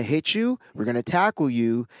we're gonna hit you, we're gonna tackle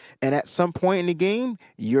you, and at some point in the game,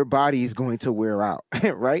 your body is going to wear out,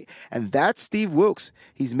 right? And that's Steve Wilks.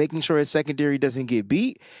 He's making sure his secondary doesn't get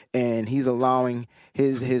beat, and he's allowing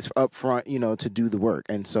his up front, to do the work.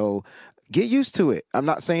 And so get used to it. I'm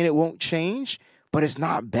not saying it won't change, but it's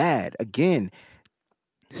not bad. Again,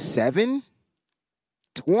 7-20,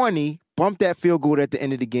 bump that field goal at the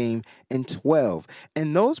end of the game, and 12.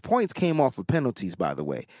 And those points came off of penalties, by the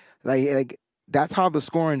way. Like that's how the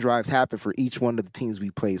scoring drives happen for each one of the teams we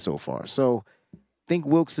played so far. So I think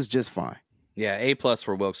Wilks is just fine. Yeah, A+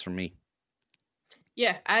 for Wilks for me.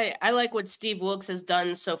 Yeah, I like what Steve Wilks has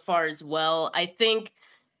done so far as well.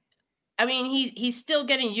 He's still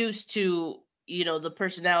getting used to, the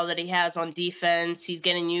personnel that he has on defense. He's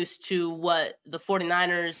getting used to what the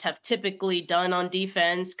 49ers have typically done on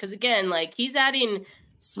defense. Because, again, like, he's adding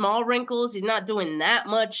small wrinkles. He's not doing that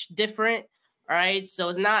much different, all right? So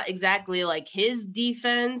it's not exactly like his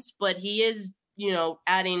defense, but he is,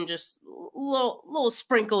 adding just a little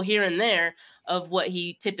sprinkle here and there of what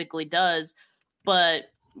he typically does. But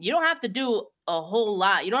you don't have to do a whole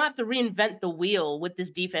lot. You don't have to reinvent the wheel with this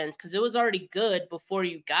defense because it was already good before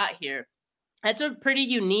you got here. That's a pretty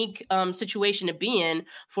unique situation to be in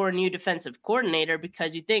for a new defensive coordinator,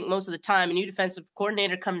 because you think most of the time a new defensive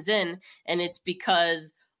coordinator comes in and it's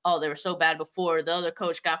because, they were so bad before, the other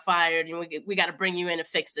coach got fired, and we got to bring you in to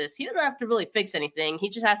fix this. He doesn't have to really fix anything. He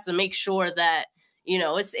just has to make sure that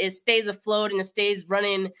it stays afloat and it stays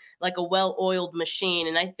running like a well-oiled machine.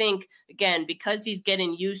 And I think, again, because he's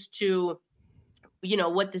getting used to,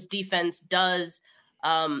 what this defense does,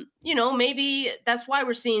 maybe that's why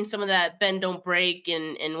we're seeing some of that bend don't break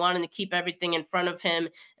and wanting to keep everything in front of him.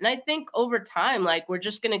 And I think over time, like, we're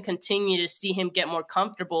just going to continue to see him get more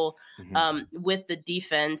comfortable with the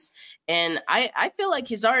defense. And I feel like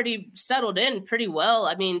he's already settled in pretty well.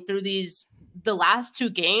 I mean, through the last 2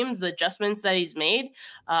 games, the adjustments that he's made,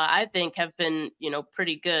 I think have been,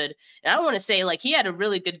 pretty good. And I want to say, like, he had a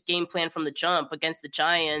really good game plan from the jump against the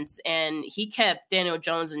Giants, and he kept Daniel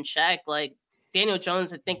Jones in check. Like, Daniel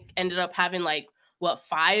Jones, I think, ended up having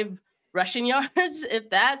 5 rushing yards, if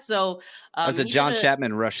that. So that was a John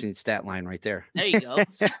Chapman rushing stat line right there. There you go.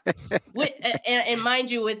 and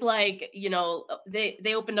mind you, with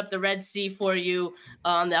they opened up the Red Sea for you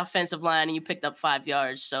on the offensive line, and you picked up 5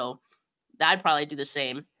 yards. So I'd probably do the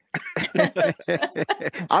same.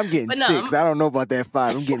 I'm getting 6. I don't know about that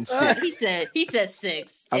 5. I'm getting 6. He said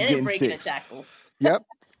 6. I'm getting 6. A tackle. Yep.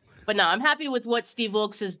 But no, I'm happy with what Steve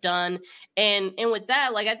Wilks has done. And with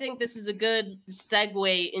that, I think this is a good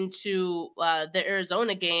segue into the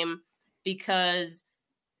Arizona game, because,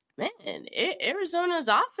 man, Arizona's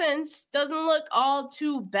offense doesn't look all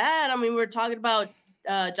too bad. I mean, we're talking about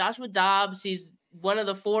Joshua Dobbs. He's one of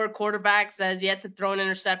the 4 quarterbacks that has yet to throw an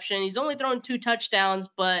interception. He's only thrown 2 touchdowns,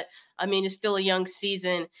 but, I mean, it's still a young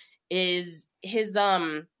season. His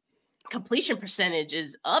completion percentage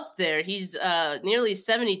is up there. He's nearly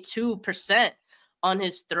 72% on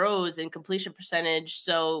his throws and completion percentage.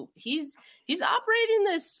 So he's operating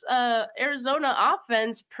this Arizona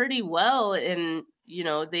offense pretty well. And,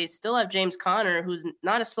 they still have James Conner, who's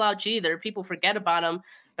not a slouch either. People forget about him.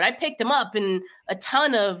 But I picked him up in a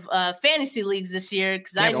ton of fantasy leagues this year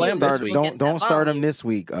because don't start him this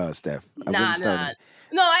week, Steph. Nah.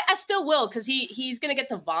 No, I still will, because he's gonna get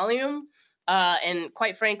the volume. And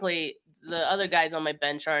quite frankly, the other guys on my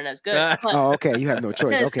bench aren't as good. Okay, you have no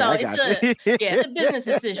choice. Okay, I got you. It's a business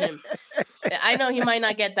decision. I know he might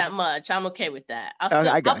not get that much. I'm okay with that.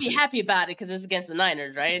 I'll be happy about it because it's against the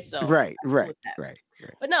Niners, right? So right.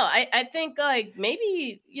 But no, I think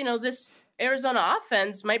maybe this Arizona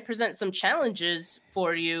offense might present some challenges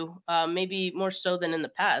for you, maybe more so than in the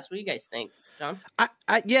past. What do you guys think, John?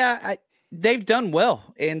 They've done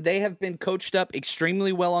well, and they have been coached up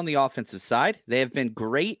extremely well on the offensive side. They have been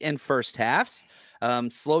great in first halves,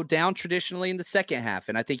 slowed down traditionally in the second half.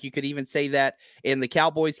 And I think you could even say that in the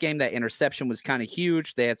Cowboys game, that interception was kind of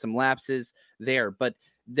huge. They had some lapses there, but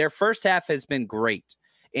their first half has been great.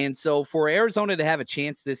 And so for Arizona to have a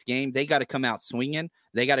chance this game, they got to come out swinging.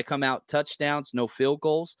 They got to come out touchdowns, no field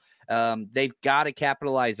goals. They've got to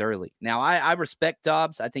capitalize early. Now, I respect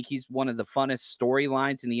Dobbs. I think he's one of the funnest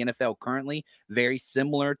storylines in the NFL currently, very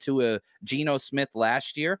similar to a Geno Smith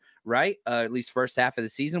last year, right? At least first half of the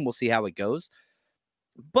season. We'll see how it goes.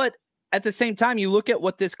 But at the same time, you look at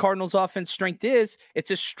what this Cardinals offense strength is.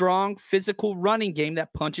 It's a strong physical running game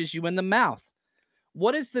that punches you in the mouth.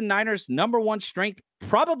 what is the Niners' number one strength?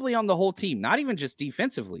 Probably on the whole team, not even just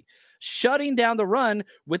defensively. Shutting down the run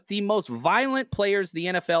with the most violent players the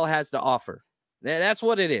NFL has to offer. That's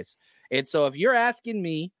what it is. And so if you're asking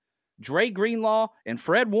me, Dre Greenlaw and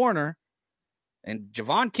Fred Warner and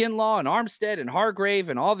Javon Kinlaw and Armstead and Hargrave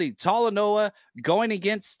and all the Talanoa going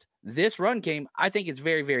against this run game, I think it's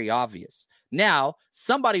very, very obvious. Now,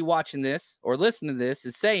 somebody watching this or listening to this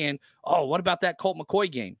is saying, oh, what about that Colt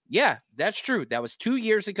McCoy game? Yeah, that's true. That was 2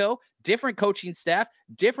 years ago. Different coaching staff,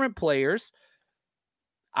 different players.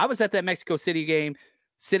 I was at that Mexico City game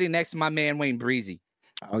sitting next to my man, Wayne Breezie.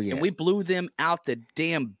 Oh, yeah. And we blew them out the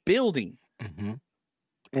damn building. Mm-hmm.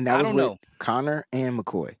 And that was with Connor and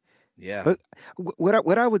McCoy. Yeah. But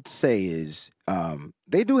what I would say is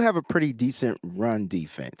they do have a pretty decent run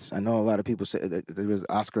defense. I know a lot of people say that there was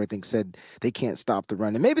Oscar, I think, said they can't stop the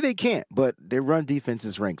run. And maybe they can't, but their run defense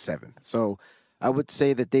is ranked 7th. So I would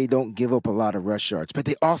say that they don't give up a lot of rush yards. But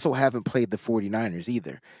they also haven't played the 49ers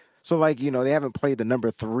either. So, like, you know, they haven't played the number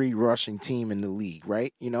 3 rushing team in the league,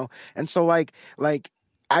 right? You know? And so, like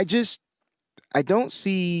I don't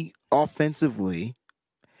see offensively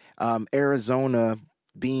Arizona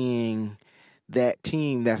being that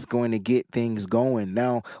team that's going to get things going.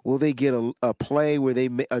 Now, will they get a play where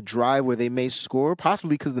a drive where they may score?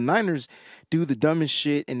 Possibly, because the Niners do the dumbest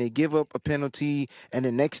shit and they give up a penalty, and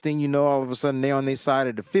the next thing you know, all of a sudden they're on their side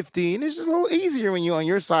of the 50, and it's just a little easier when you're on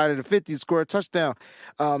your side of the 50 to score a touchdown.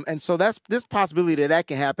 And so that's this possibility that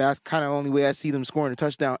can happen. That's kind of the only way I see them scoring a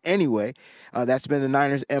touchdown anyway. That's been the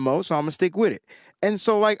Niners' MO, so I'm going to stick with it. And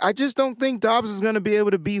so, like, I just don't think Dobbs is going to be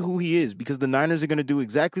able to be who he is, because the Niners are going to do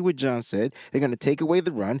exactly what John said. They're going to take away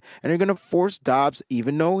the run, and they're going to force Dobbs,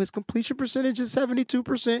 even though his completion percentage is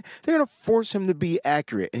 72%, they're going to force him to be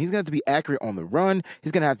accurate. And he's going to have to be accurate on the run.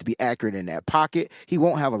 He's going to have to be accurate in that pocket. He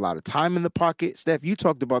won't have a lot of time in the pocket. Steph, you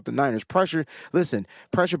talked about the Niners' pressure. Listen,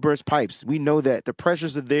 pressure bursts pipes. We know that the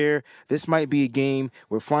pressures are there. This might be a game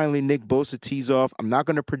where finally Nick Bosa tees off. I'm not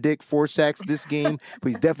going to predict 4 sacks this game, but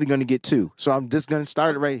he's definitely going to get 2. So I'm just going to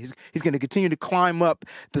start it right. He's going to continue to climb up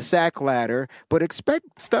the sack ladder, but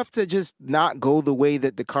expect stuff to just not go the way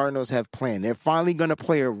that the Cardinals have planned. They're finally going to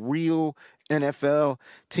play a real NFL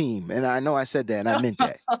team. And I know I said that, and I meant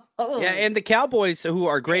that. Yeah, and the Cowboys, who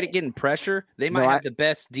are great at getting pressure, they might have the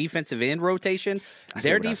best defensive end rotation.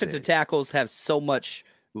 Their defensive tackles have so much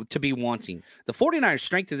to be wanting. The 49ers'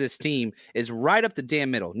 strength of this team is right up the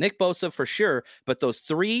damn middle. Nick Bosa for sure, but those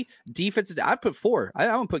 3 defensive, I put 4. I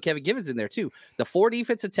want to put Kevin Givens in there too. The 4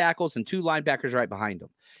 defensive tackles and 2 linebackers right behind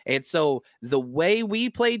them. And so the way we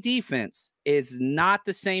play defense is not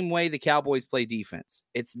the same way the Cowboys play defense.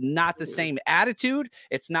 It's not the same attitude.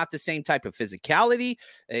 It's not the same type of physicality.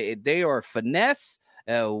 They are finesse.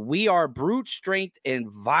 We are brute strength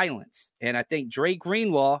and violence. And I think Dre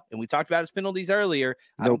Greenlaw, and we talked about his penalties earlier.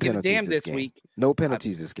 I don't give a damn this week. No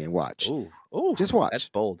penalties this game. Watch. Ooh, just watch. That's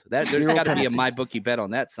bold. There's got to be a MyBookie bet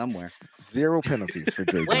on that somewhere. 0 penalties for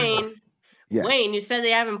Dre Greenlaw. Yes. Wayne, you said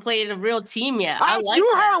they haven't played a real team yet.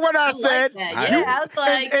 You heard what I said. I was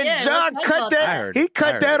like, and John cut that. He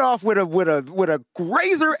cut that off with a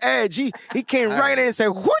razor edge. He came right in and said,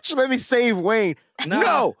 "Whoosh, let me save Wayne."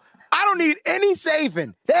 No, I don't need any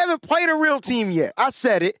saving. They haven't played a real team yet. I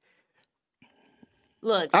said it.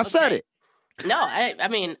 Look, I said it. No, I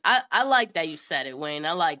mean, I like that you said it, Wayne.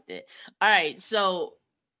 I liked it. All right, so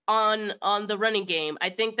on the running game, I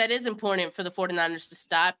think that is important for the 49ers to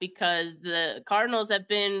stop, because the Cardinals have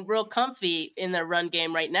been real comfy in their run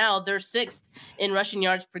game right now. They're 6th in rushing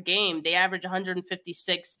yards per game. They average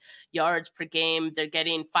 156 yards per game. They're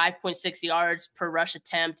getting 5.6 yards per rush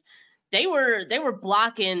attempt. They were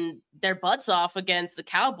blocking their butts off against the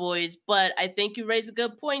Cowboys, but I think you raise a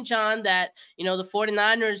good point, John, that, you know, the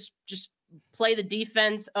 49ers just play the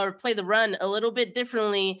defense or play the run a little bit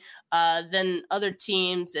differently than other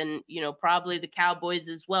teams, and, you know, probably the Cowboys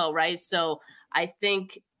as well, right? So I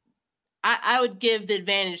think I would give the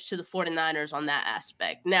advantage to the 49ers on that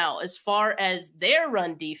aspect. Now, as far as their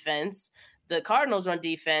run defense, the Cardinals' run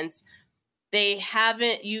defense, they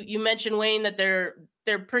haven't, you mentioned, Wayne, that they're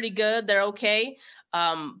pretty good. They're okay.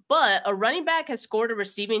 But a running back has scored a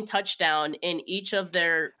receiving touchdown in each of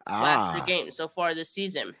their last 3 games so far this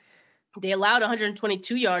season. They allowed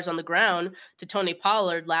 122 yards on the ground to Tony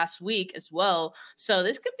Pollard last week as well. So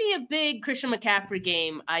this could be a big Christian McCaffrey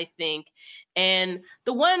game, I think. And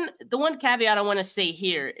the one caveat I want to say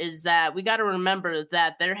here is that we got to remember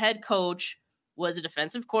that their head coach was a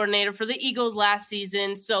defensive coordinator for the Eagles last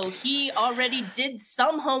season. So he already did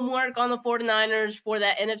some homework on the 49ers for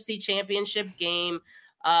that NFC Championship game.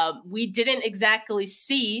 We didn't exactly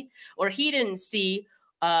see, or he didn't see,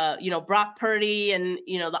 Brock Purdy and,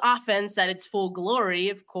 the offense at its full glory,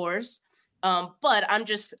 of course. But I'm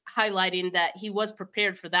just highlighting that he was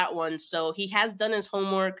prepared for that one. So he has done his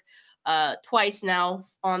homework twice now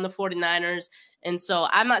on the 49ers. And so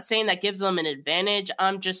I'm not saying that gives them an advantage.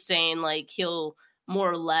 I'm just saying like he'll more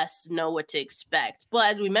or less know what to expect.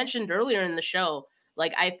 But as we mentioned earlier in the show,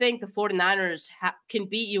 like I think the 49ers can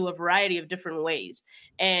beat you a variety of different ways.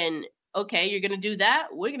 And okay, you're going to do that.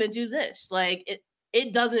 We're going to do this. Like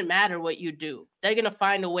it doesn't matter what you do. They're going to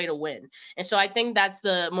find a way to win. And so I think that's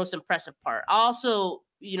the most impressive part. I also,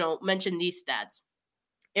 mention these stats.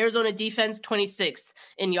 Arizona defense, 26th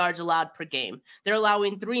in yards allowed per game. They're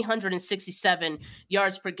allowing 367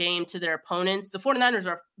 yards per game to their opponents. The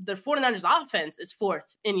 49ers offense is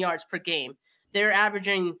 4th in yards per game. They're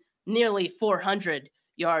averaging nearly 400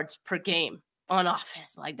 yards per game on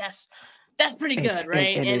offense. Like that's pretty good,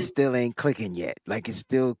 right? And it still ain't clicking yet. Like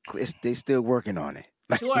they still working on it.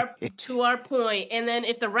 To our point. And then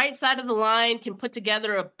if the right side of the line can put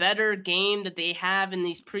together a better game that they have in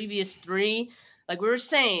these previous 3, like we were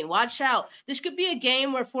saying, watch out. This could be a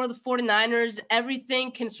game where for the 49ers,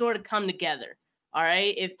 everything can sort of come together. All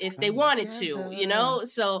right. If they wanted to,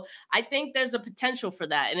 so I think there's a potential for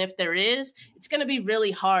that. And if there is, it's going to be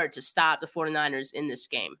really hard to stop the 49ers in this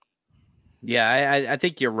game. Yeah, I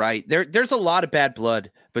think you're right. There's a lot of bad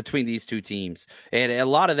blood between these two teams. And a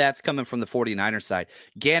lot of that's coming from the 49ers side.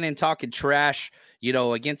 Gannon talking trash,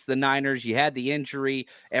 against the Niners. You had the injury.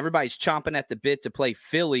 Everybody's chomping at the bit to play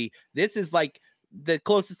Philly. This is like the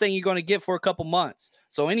closest thing you're going to get for a couple months.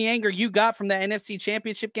 So any anger you got from that NFC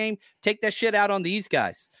Championship game, take that shit out on these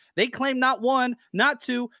guys. They claim not 1, not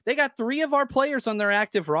 2. They got 3 of our players on their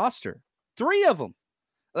active roster. 3 of them.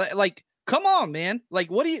 Like, come on, man. Like,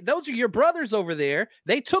 those are your brothers over there.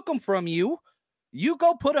 They took them from you. You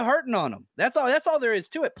go put a hurting on them. That's all there is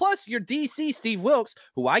to it. Plus, your DC, Steve Wilkes,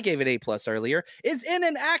 who I gave an A+ earlier, is in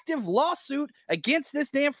an active lawsuit against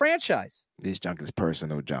this damn franchise. This junk is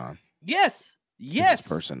personal, John. Yes. This is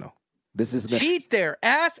personal. This is cheat their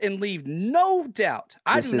ass and leave no doubt.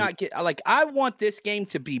 I want this game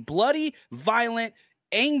to be bloody, violent,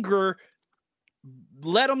 anger.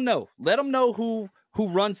 Let them know who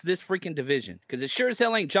runs this freaking division, because it sure as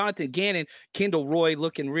hell ain't Jonathan Gannon, Kendall Roy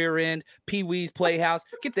looking rear end, Pee Wee's Playhouse.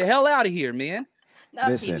 Get the hell out of here, man.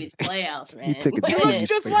 Not Pee Wee's Playhouse, man. He looks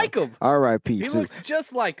just like him. R.I.P. He looks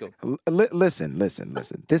just like him. Listen.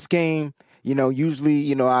 This game,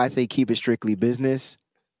 usually, I say keep it strictly business.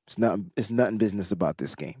 It's nothing business about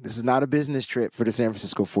this game. This is not a business trip for the San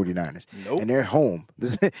Francisco 49ers. Nope. And they're home,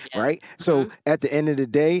 right? So at the end of the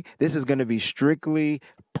day, this is going to be strictly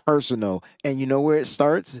personal. And you know where it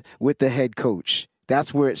starts? With the head coach.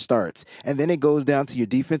 That's where it starts. And then it goes down to your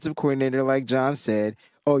defensive coordinator, like John said.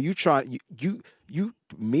 Oh, you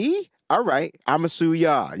me? All right, I'ma sue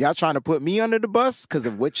y'all. Y'all trying to put me under the bus because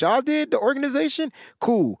of what y'all did, the organization?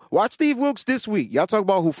 Cool. Watch Steve Wilkes this week. Y'all talk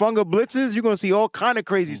about Hufanga blitzes. You're going to see all kind of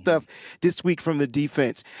crazy stuff this week from the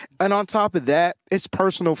defense. And on top of that, it's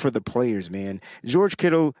personal for the players, man. George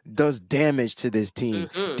Kittle does damage to this team.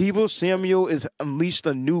 Deebo Samuel is unleashed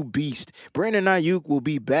a new beast. Brandon Ayuk will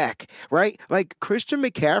be back, right? Like Christian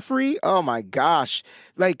McCaffrey, oh my gosh.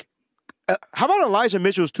 Like, how about Elijah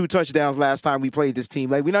Mitchell's 2 touchdowns last time we played this team?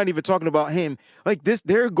 Like, we're not even talking about him. Like this,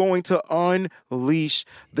 they're going to unleash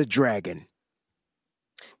the dragon.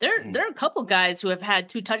 There are a couple guys who have had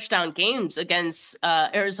 2 touchdown games against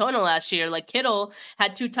Arizona last year. Like Kittle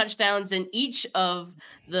had 2 touchdowns in each of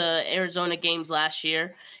the Arizona games last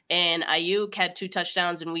year. And Ayuk had 2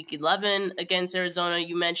 touchdowns in week 11 against Arizona.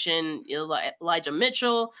 You mentioned Elijah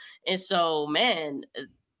Mitchell. And so, man,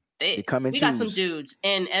 we got some dudes.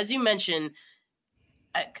 And as you mentioned,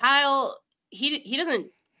 Kyle, he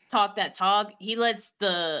doesn't talk that talk. He lets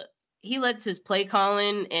his play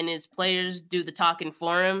calling and his players do the talking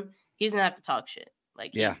for him. He doesn't have to talk shit.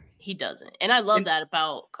 Like, he doesn't. And I love that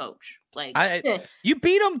about Coach. Like, you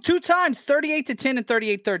beat him 2 times, 38-10 and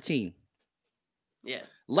 38-13. Yeah.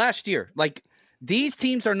 Last year. Like, these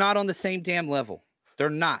teams are not on the same damn level.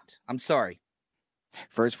 They're not. I'm sorry.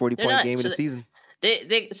 First 40-point game of the season.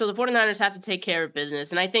 So the 49ers have to take care of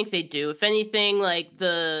business, and I think they do. If anything, like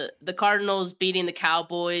the Cardinals beating the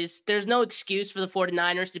Cowboys, there's no excuse for the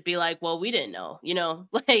 49ers to be like, well, we didn't know,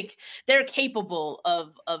 like they're capable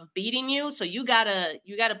of beating you. So you gotta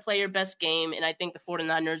play your best game. And I think the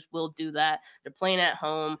 49ers will do that. They're playing at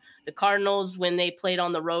home. The Cardinals, when they played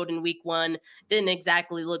on the road in week 1, didn't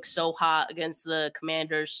exactly look so hot against the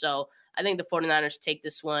Commanders. So I think the 49ers take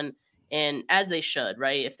this one. And as they should,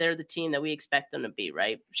 right? If they're the team that we expect them to be,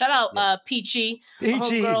 right? Shout out Peachy,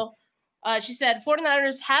 homegirl. She said,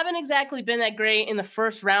 49ers haven't exactly been that great in the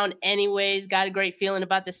first round anyways. Got a great feeling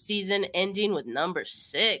about the season ending with number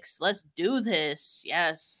 6. Let's do this.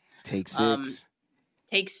 Yes. Take 6.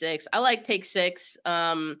 Take 6. I like take 6.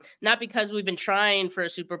 Not because we've been trying for a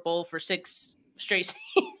Super Bowl for 6 straight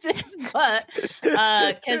seasons, but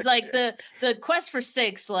because like the quest for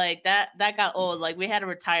 6, like that got old. Like we had a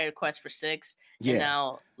retired quest for 6. Yeah. And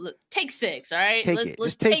now look, take 6. All right. Let's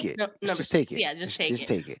Let's take it. Number just 6. take it. Yeah, just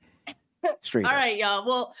take it. Straight All up. right, y'all.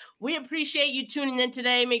 Well, we appreciate you tuning in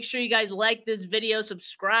today. Make sure you guys like this video,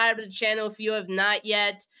 subscribe to the channel if you have not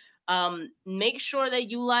yet. Make sure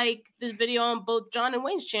that you like this video on both John and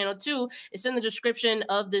Wayne's channel too. It's in the description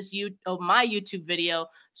of my YouTube video.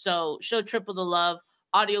 So show triple the love.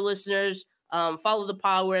 Audio listeners, follow the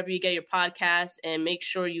pod wherever you get your podcasts, and make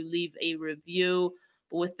sure you leave a review.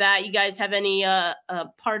 But with that, you guys have any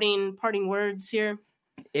parting words here?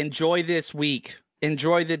 Enjoy this week.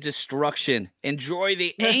 Enjoy the destruction. Enjoy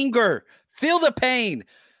the anger. Feel the pain.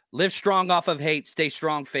 Live strong off of hate. Stay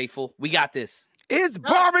strong, faithful. We got this. It's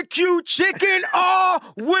barbecue chicken all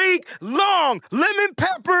week long. Lemon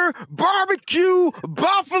pepper, barbecue,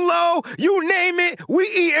 buffalo, you name it. We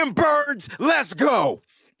eating birds. Let's go.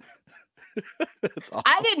 That's awesome.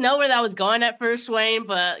 I didn't know where that was going at first, Wayne,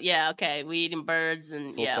 but yeah, okay. We eating birds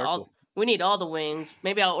and Full circle. We need all the wings.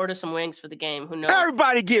 Maybe I'll order some wings for the game. Who knows?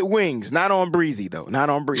 Everybody get wings. Not on Breezie, though. Not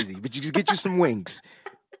on Breezie. But you just get you some wings.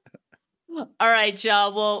 All right,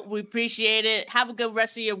 y'all. Well, we appreciate it. Have a good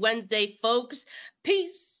rest of your Wednesday, folks.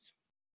 Peace.